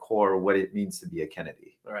at their core what it means to be a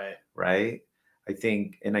Kennedy. Right. I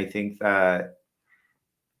think that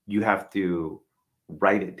you have to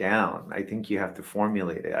write it down. I think you have to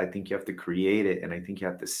formulate it. I think you have to create it, and I think you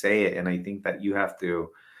have to say it. And I think that you have to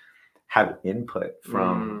have input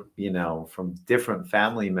from from different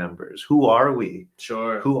family members. Who are we?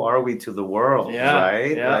 Who are we to the world?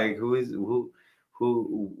 Right? Like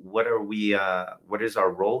what are we? What is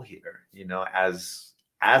our role here? As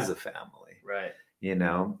a family, right?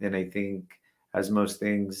 And I think, as most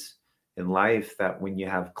things in life, that when you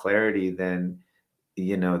have clarity, then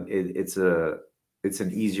it's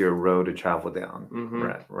an easier road to travel down.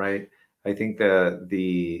 Right. I think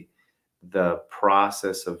the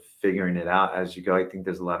process of figuring it out as you go, I think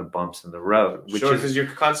there's a lot of bumps in the road. Because you're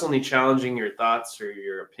constantly challenging your thoughts or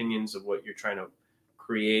your opinions of what you're trying to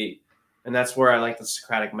create. And that's where I like the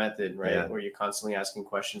Socratic method, right? Yeah. Where you're constantly asking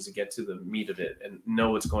questions to get to the meat of it and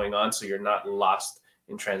know what's going on, so you're not lost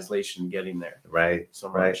in translation getting there. Right. So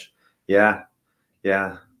much. Yeah.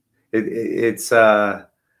 It's I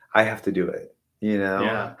have to do it.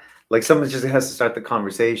 Like someone just has to start the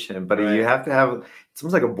conversation, but you have to have, it's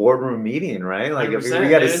almost like a boardroom meeting, right? Like if we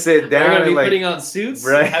got to sit down, and like putting on suits,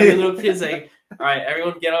 right? Having little kids like, all right,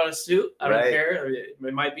 everyone get on a suit. I don't care.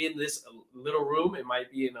 It might be in this little room. It might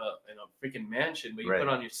be in a freaking mansion, but you put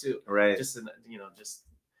on your suit, right? Just just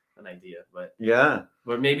an idea, but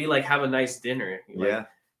but maybe like have a nice dinner.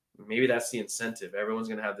 Maybe that's the incentive. Everyone's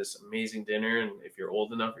gonna have this amazing dinner, and if you're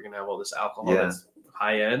old enough, you're gonna have all this alcohol that's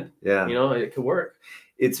high end. It could work.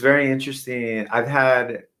 It's very interesting. I've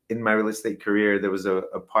had, in my real estate career, there was a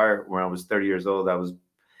part where I was 30 years old. I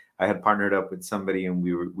had partnered up with somebody, and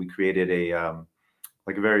we created a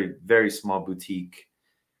like a very, very small boutique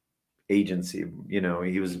agency.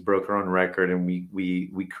 He was a broker on record, and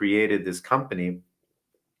we created this company,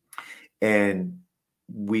 and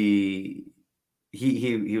he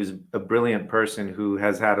was a brilliant person who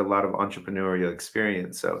has had a lot of entrepreneurial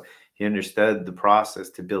experience. So he understood the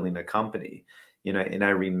process to building a company, and I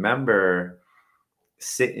remember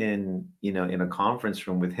sitting, in a conference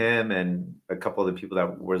room with him and a couple of the people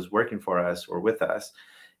that was working for us or with us.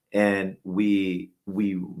 And we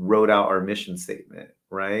wrote out our mission statement,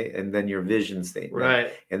 right? And then your vision statement.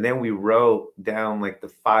 Right. And then we wrote down like the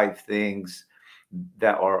 5 things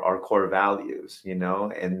that are our core values,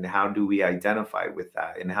 and how do we identify with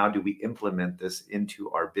that, and how do we implement this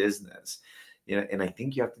into our business? And I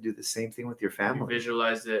think you have to do the same thing with your You family.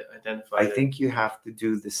 visualized it, I identified it. think you have to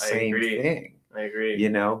do the I same agree. thing, I agree.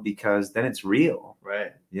 because then it's real,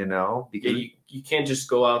 Right. because Yeah, you can't just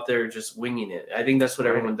go out there just winging it. I think that's what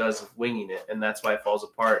Right. everyone does, is winging it, and that's why it falls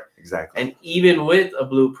apart. exactly. And even with a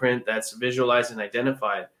blueprint that's visualized and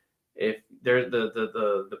identified, if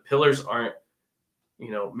the pillars aren't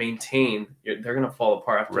maintained, they're gonna fall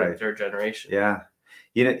apart after Right. the third generation. Yeah.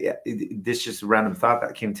 This just a random thought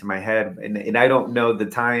that came to my head, and I don't know the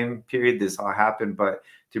time period this all happened, but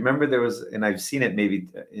do you remember there was, and I've seen it maybe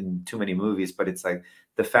in too many movies, but it's like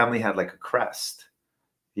the family had like a crest.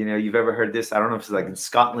 You've ever heard this? I don't know if it's like in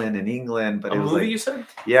Scotland and England, but A it was movie, like, you said?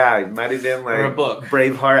 yeah, it might have been like Or a book.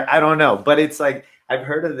 Braveheart. I don't know, but it's like I've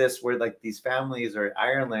heard of this where like these families, or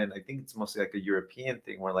Ireland, I think it's mostly like a European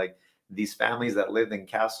thing, where like these families that lived in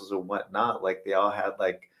castles or whatnot, like they all had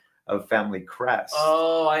like a family crest.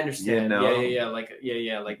 Oh, I understand. Yeah.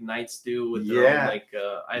 Like knights do with their own, like,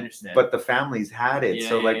 I understand. But the families had it. Yeah,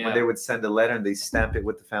 So like yeah. when they would send a letter and they stamp it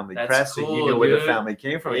with the family That's crest, so you cool, know where the dude. family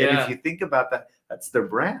came from. And Yeah. if you think about that, that's their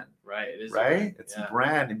brand, Right. It is. right? It's a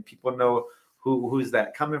brand, and people know who's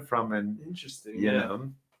that coming from. And Interesting. you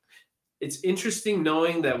know, it's interesting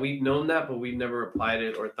knowing that we've known that, but we've never applied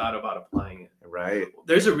it or thought about applying it. right.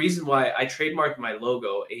 There's a reason why I trademarked my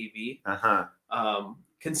logo AV. Uh-huh.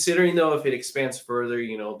 Considering though, if it expands further,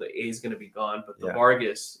 the A is going to be gone, but the Yeah.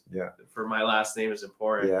 Vargas Yeah. for my last name is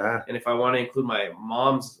important. Yeah. And if I want to include my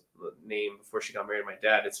mom's name before she got married to my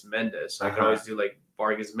dad, it's Mendez. So I can always do like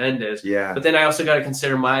Vargas Mendez. Yeah. But then I also got to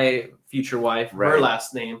consider my future wife, her Right.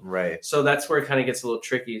 last name. Right. So that's where it kind of gets a little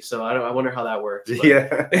tricky. So I wonder how that works. But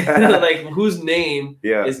Yeah. like whose name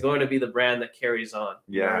Yeah. is going to be the brand that carries on.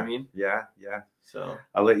 You know what I mean? Yeah. Yeah. So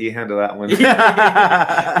I'll let you handle that one. Yeah.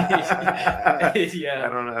 I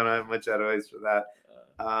don't have much advice for that.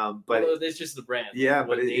 But well, it's just the brand. Yeah, Like,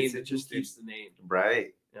 but what name, it's interesting. Who keeps the name?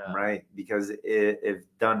 Right. Yeah. Right. Because if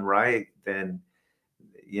done right, then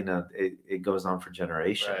it goes on for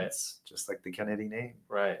generations. Right. Just like the Kennedy name.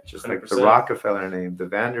 Right. Just 100%. like the Rockefeller name, the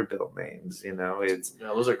Vanderbilt names. It's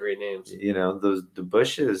those are great names. the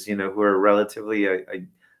Bushes. Who are relatively a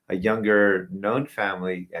younger known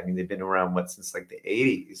family. I mean, they've been around since like the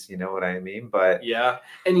 80s. You know what I mean? But yeah,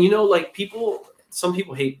 and like some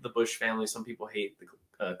people hate the Bush family, some people hate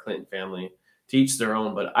the Clinton family. To each their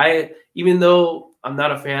own. But even though I'm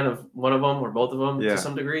not a fan of one of them or both of them to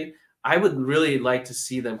some degree, I would really like to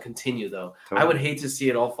see them continue, though. Totally. I would hate to see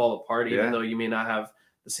it all fall apart, even though you may not have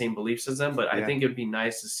the same beliefs as them. But I think it'd be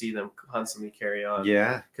nice to see them constantly carry on.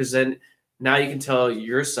 Yeah. Because then now you can tell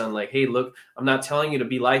your son, like, hey, look, I'm not telling you to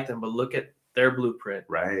be like them, but look at their blueprint.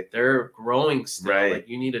 Right. They're growing still. Right. Like,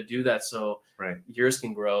 you need to do that so yours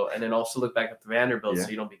can grow. And then also look back at the Vanderbilt so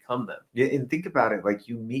you don't become them. Yeah, and think about it. Like,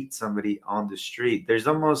 you meet somebody on the street. There's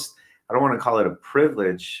almost, I don't want to call it a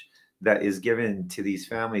privilege that is given to these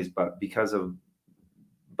families, but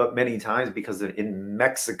many times because in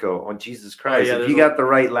Mexico, oh Jesus Christ, if you got the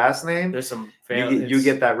right last name, there's some you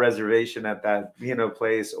get that reservation at that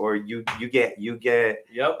place, or you get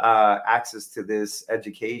access to this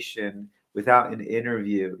education without an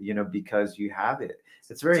interview, because you have it.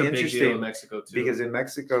 It's very interesting big deal in Mexico too. Because in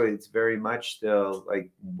Mexico it's very much still like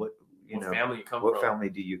what family you come what from. Family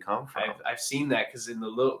do you come from? I've seen that because in the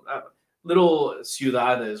little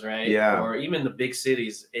ciudades, right? Yeah. Or even the big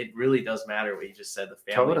cities, it really does matter what you just said. The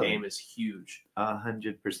family name is huge.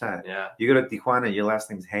 100%. Yeah. You go to Tijuana, your last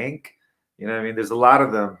name's Hank. You know what I mean? There's a lot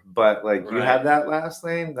of them, but like you have that last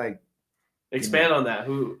name, like. Expand on that.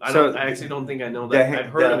 I actually don't think I know that.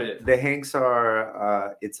 I've heard of it. The Hanks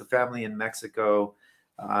are, it's a family in Mexico.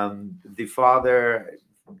 The father,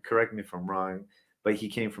 correct me if I'm wrong, but he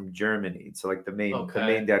came from Germany. So like the main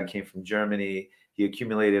dad came from Germany. He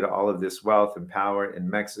accumulated all of this wealth and power in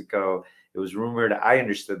Mexico. It was rumored, I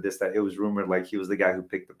understood this, that it was rumored like he was the guy who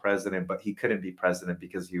picked the president, but he couldn't be president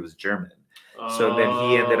because he was German. So then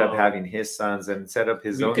he ended up having his sons and set up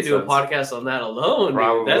his own sons. We could do a podcast on that alone.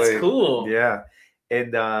 Probably. Dude. That's cool. Yeah.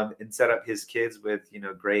 And set up his kids with,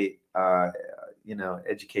 great,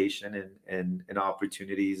 education and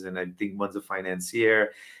opportunities. And I think one's a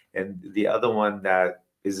financier, and the other one that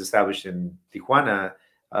is established in Tijuana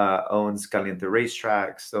owns Caliente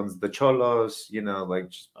Racetracks, owns the Cholos,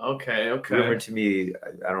 okay. Rumored to me,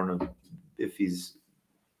 I don't know if he's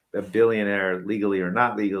a billionaire legally or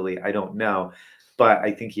not legally, I don't know. but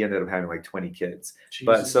I think he ended up having like 20 kids.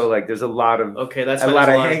 But Jesus. so like there's a lot of Okay, that's a why lot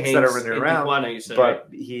there's of Hanks that are running in around. Tijuana, you said, But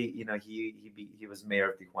right? he, you know, he was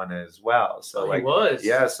mayor of Tijuana as well. So Oh, he like was.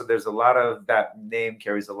 yeah, so there's a lot of that name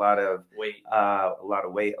carries a lot of Wait. a lot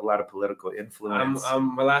of weight, a lot of political influence.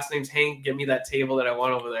 My last name's Hank. Get me that table that I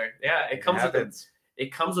want over there. Yeah, it comes with happens.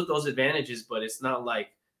 it comes with those advantages, but it's not like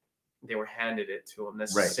they were handed it to him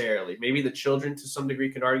necessarily. Right. Maybe the children to some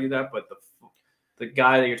degree could argue that, but the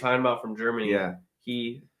guy that you're talking about from Germany, Yeah.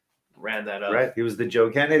 he ran that up. Right. He was the Joe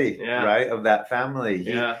Kennedy, Yeah. right, of that family.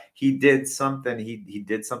 Yeah. He did something. He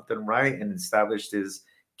did something right and established his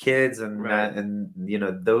kids, and Right. and you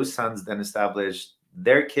know those sons then established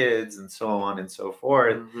their kids, and so on and so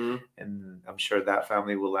forth. Mm-hmm. And I'm sure that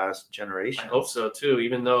family will last generations. I hope so too.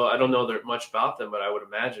 Even though I don't know much about them, but I would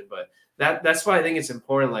imagine. But that's why I think it's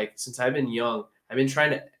important. Like since I've been young, I've been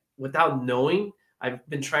trying to, without knowing, I've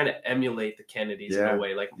been trying to emulate the Kennedys in a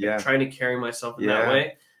way. Like trying to carry myself in that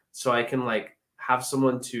way, so I can like have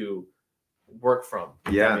someone to work from.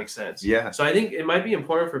 If that makes sense. Yeah. So I think it might be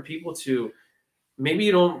important for people to, maybe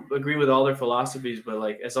you don't agree with all their philosophies, but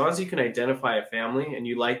like as long as you can identify a family and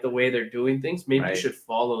you like the way they're doing things, maybe you should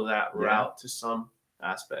follow that route to some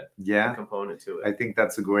aspect, component to it. I think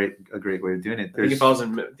that's a great way of doing it. I think if I was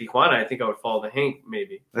in Tijuana, I think I would follow the Hank,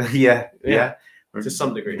 maybe. yeah. To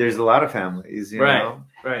some degree. There's a lot of families, you know?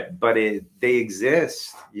 Right. But they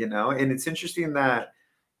exist, you know? And it's interesting that,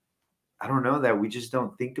 I don't know, that we just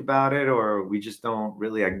don't think about it, or we just don't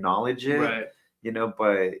really acknowledge it, Right. you know?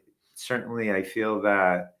 But certainly I feel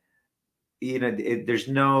that, you know, there's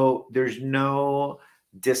no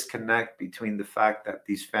disconnect between the fact that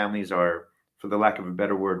these families are, for the lack of a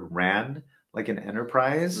better word, ran like an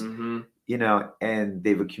enterprise, you know, and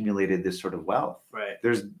they've accumulated this sort of wealth. Right.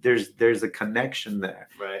 There's a connection there.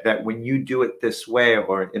 Right. That when you do it this way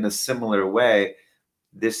or in a similar way,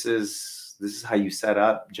 this is how you set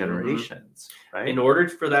up generations, right? In order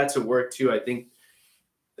for that to work too, I think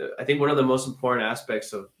one of the most important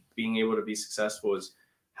aspects of being able to be successful is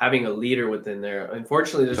having a leader within there.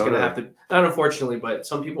 Unfortunately, there's going to have to, not unfortunately, but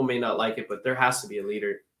some people may not like it, but there has to be a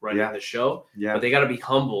leader running the show. Yeah. But they got to be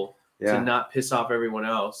humble to not piss off everyone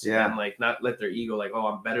else and like not let their ego like, oh,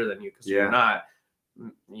 I'm better than you, because you're not,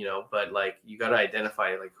 you know, but like you got to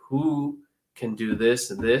identify like who can do this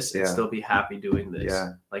and this and still be happy doing this.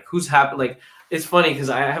 Yeah. Like who's happy. Like it's funny because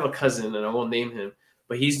I have a cousin and I won't name him,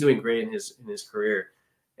 but he's doing great in his career.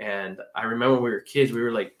 And I remember when we were kids, we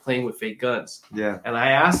were like playing with fake guns. Yeah. And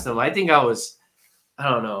I asked him, I think I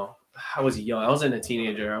don't know, I was young. I wasn't a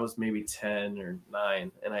teenager. I was maybe 10 or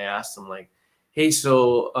 9. And I asked him like, hey,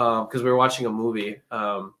 so, because we were watching a movie.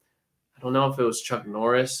 I don't know if it was Chuck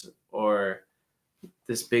Norris or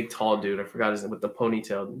this big tall dude. I forgot his name, with the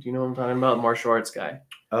ponytail. Do you know what I'm talking about? Martial arts guy.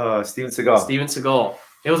 Steven Seagal. Steven Seagal.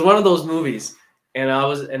 It was one of those movies. And I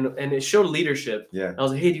was, and it showed leadership. Yeah. I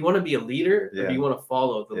was like, hey, do you want to be a leader or do you want to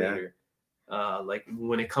follow the leader? Like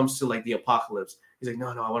when it comes to like the apocalypse, he's like, no,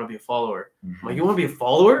 I want to be a follower. I'm like, you want to be a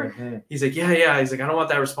follower? He's like, yeah. He's like, I don't want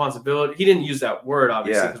that responsibility. He didn't use that word,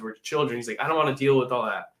 obviously, because we're children. He's like, I don't want to deal with all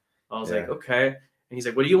that. I was like, okay. And he's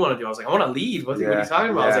like, what do you want to do? I was like, I want to lead. What are you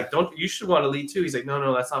talking about? I was like, you should want to lead too. He's like,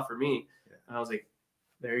 no, that's not for me. And I was like,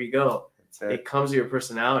 there you go. It comes to your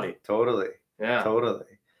personality. Totally. Yeah. Totally.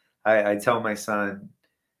 I tell my son,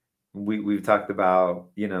 we've talked about,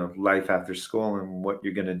 you know, life after school and what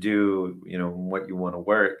you're going to do, you know, what you want to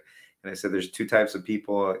work. And I said, there's 2 types of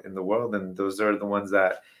people in the world, and those are the ones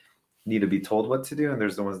that need to be told what to do, and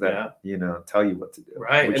there's the ones that, you know, tell you what to do.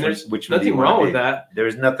 Right. And there's nothing wrong with that.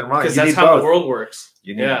 There's nothing wrong. Because that's how the world works.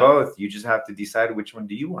 You need both. You just have to decide which one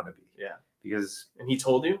do you want to be. Yeah. Because. And he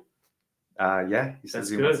told you? Yeah, he says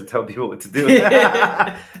he wants to tell people what to do.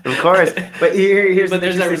 Of course, but here's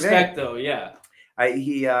there's that respect though. Yeah,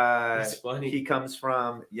 he comes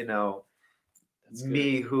from, you know,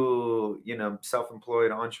 me who, you know,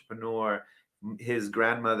 self-employed entrepreneur. His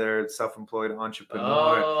grandmother, self-employed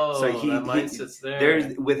entrepreneur. So that mindset's there.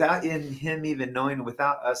 There's without him even knowing,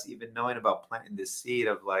 without us even knowing about planting this seed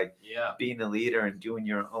of like being a leader and doing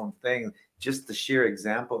your own thing. Just the sheer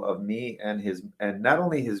example of me and not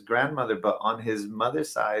only his grandmother, but on his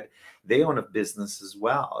mother's side, they own a business as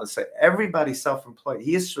well. So everybody's self-employed.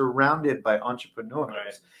 He is surrounded by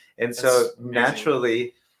entrepreneurs. And so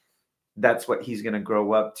naturally, that's what he's going to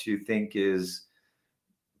grow up to think is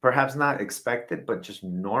perhaps not expected, but just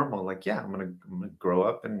normal. Like, yeah, I'm gonna grow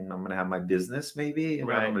up and I'm gonna have my business maybe,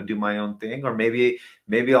 and I'm gonna do my own thing, or maybe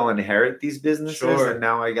I'll inherit these businesses and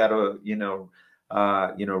now I gotta, you know,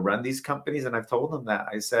 run these companies. And I've told them that.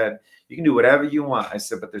 I said, you can do whatever you want. I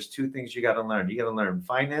said, but there's two things you got to learn. You got to learn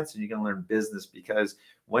finance and you got to learn business, because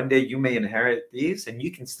one day you may inherit these and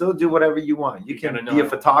you can still do whatever you want. You can be a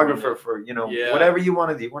photographer for, whatever you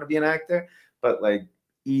want to do. You want to be an actor, but like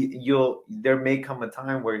there may come a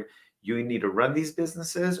time where you need to run these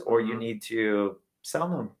businesses or you need to sell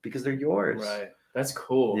them because they're yours. Right. That's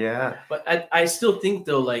cool. Yeah. But I still think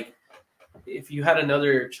though, like, if you had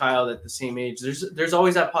another child at the same age, there's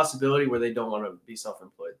always that possibility where they don't want to be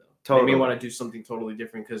self-employed though. Totally. They may want to do something totally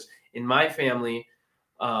different, because in my family,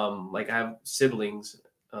 like I have siblings,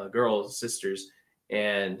 girls, sisters,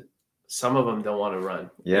 and some of them don't want to run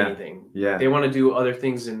anything. Yeah. They want to do other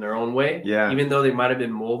things in their own way. Yeah. Even though they might have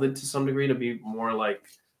been molded to some degree to be more like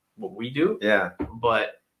what we do. Yeah.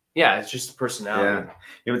 But yeah, it's just personality.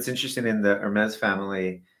 Yeah. It's interesting in the Hermes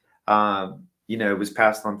family, it was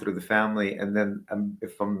passed on through the family. And then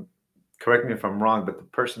correct me if I'm wrong, but the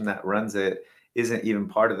person that runs it isn't even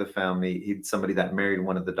part of the family. He's somebody that married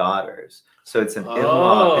one of the daughters. So it's an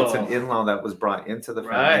in-law. It's an in-law that was brought into the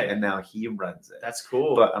family, and now he runs it. That's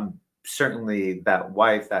cool. But certainly that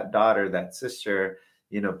wife, that daughter, that sister,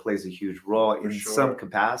 plays a huge role in some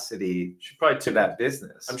capacity to that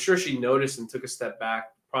business. I'm sure she noticed and took a step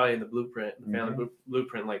back, probably in the blueprint, the family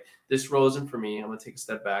blueprint. Like, this role isn't for me. I'm going to take a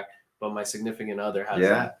step back. But my significant other has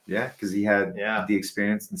that. Yeah, because he had the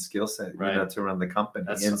experience and skill set, to run the company.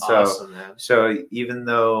 That's and awesome, man. So even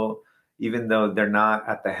though they're not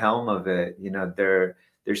at the helm of it, they're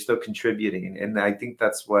still contributing. And I think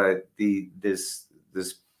that's what this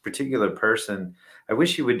particular person, I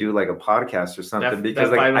wish he would do like a podcast or something, because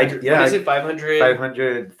like what is it,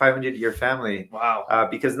 500 year family. Wow.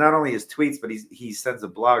 Because not only his tweets, but he sends a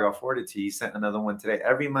blog. I'll forward it to you. He sent another one today.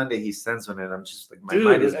 Every Monday he sends one, and I'm just like, my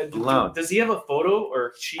mind is blown. Does he have a photo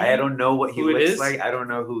or she? I don't know what he looks like. I don't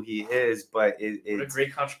know who he is, but it's what a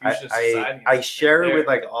great contribution to society. I share it with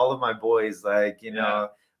like all of my boys, like a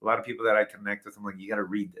lot of people that I connect with. I'm like, you got to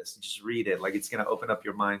read this. Just read it. Like, it's going to open up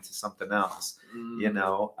your mind to something else,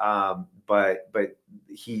 But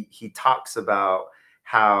he talks about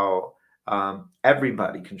how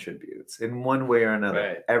everybody contributes in one way or another.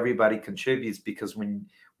 Right. Everybody contributes, because when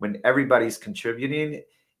everybody's contributing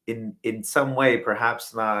in some way,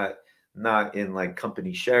 perhaps not in like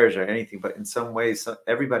company shares or anything, but in some ways,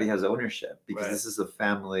 everybody has ownership, because this is a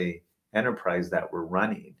family enterprise that we're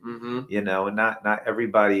running, and not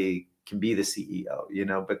everybody can be the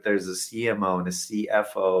CEO, but there's a CMO and a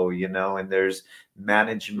CFO, and there's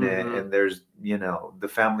management, and there's, the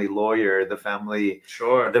family lawyer, the family,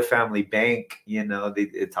 the family bank,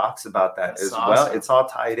 it talks about that. That's as awesome. Well. It's all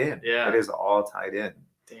tied in. Yeah. It is all tied in.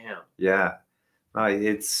 Damn. Yeah.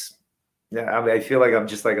 I feel like I'm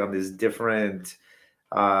just like on this different,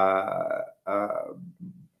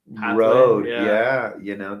 road,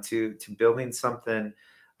 to building something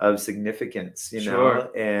of significance,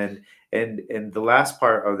 and the last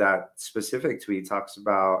part of that specific tweet talks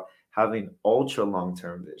about having ultra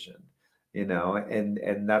long-term vision,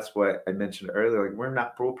 and that's what I mentioned earlier. Like,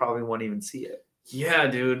 we'll probably won't even see it. Yeah,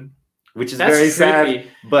 dude. Which is very sad,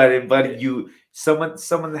 but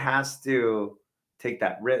someone has to take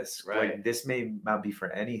that risk. Right. Like, this may not be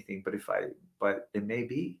for anything, but it may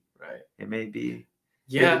be. Right. It may be.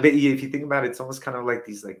 Yeah. But if you think about it, it's almost kind of like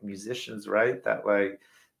these like musicians, right? That like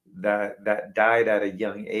that died at a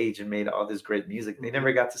young age and made all this great music. They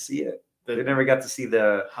never got to see it. They never got to see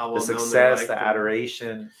the success, the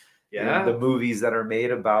adoration, the movies that are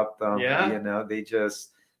made about them. Yeah. They just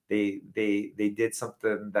they did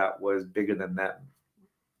something that was bigger than them.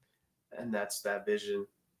 And that's that vision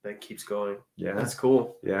that keeps going. Yeah. That's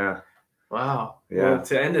cool. Yeah. Wow. Yeah. Well,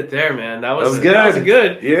 to end it there, man. That was good. That was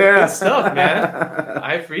good. Yeah. Good stuff, man.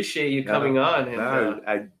 I appreciate you coming on. And,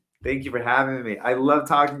 I thank you for having me. I love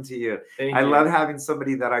talking to you. Thank you. Love having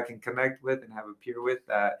somebody that I can connect with and have a peer with,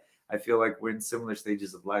 that I feel like we're in similar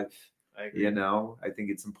stages of life. I agree. I think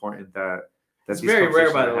it's important that it's very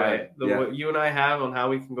rare, by the way. What you and I have on how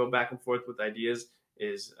we can go back and forth with ideas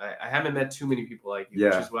is I haven't met too many people like you,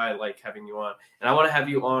 which is why I like having you on. And I want to have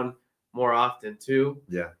you on more often too.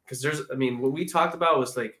 Yeah. Because what we talked about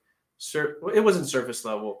was like, it wasn't surface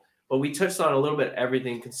level, but we touched on a little bit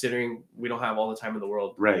everything, considering we don't have all the time in the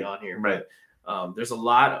world to be on here. Right. But there's a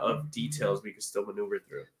lot of details we can still maneuver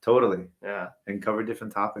through. Totally. Yeah. And cover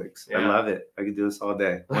different topics. Yeah. I love it. I could do this all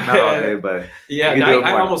day. Well, not all day, but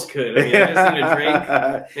I almost could. I just need a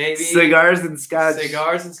drink, maybe cigars and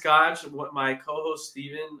scotch. What my co-host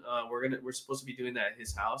Steven, we're supposed to be doing that at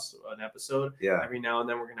his house, an episode. Yeah. Every now and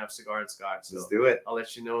then we're gonna have cigar and scotch. So let's do it. I'll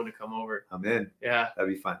let you know when to come over. I'm in. Yeah.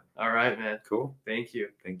 That'd be fun. All right, man. Cool. Thank you.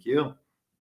 Thank you.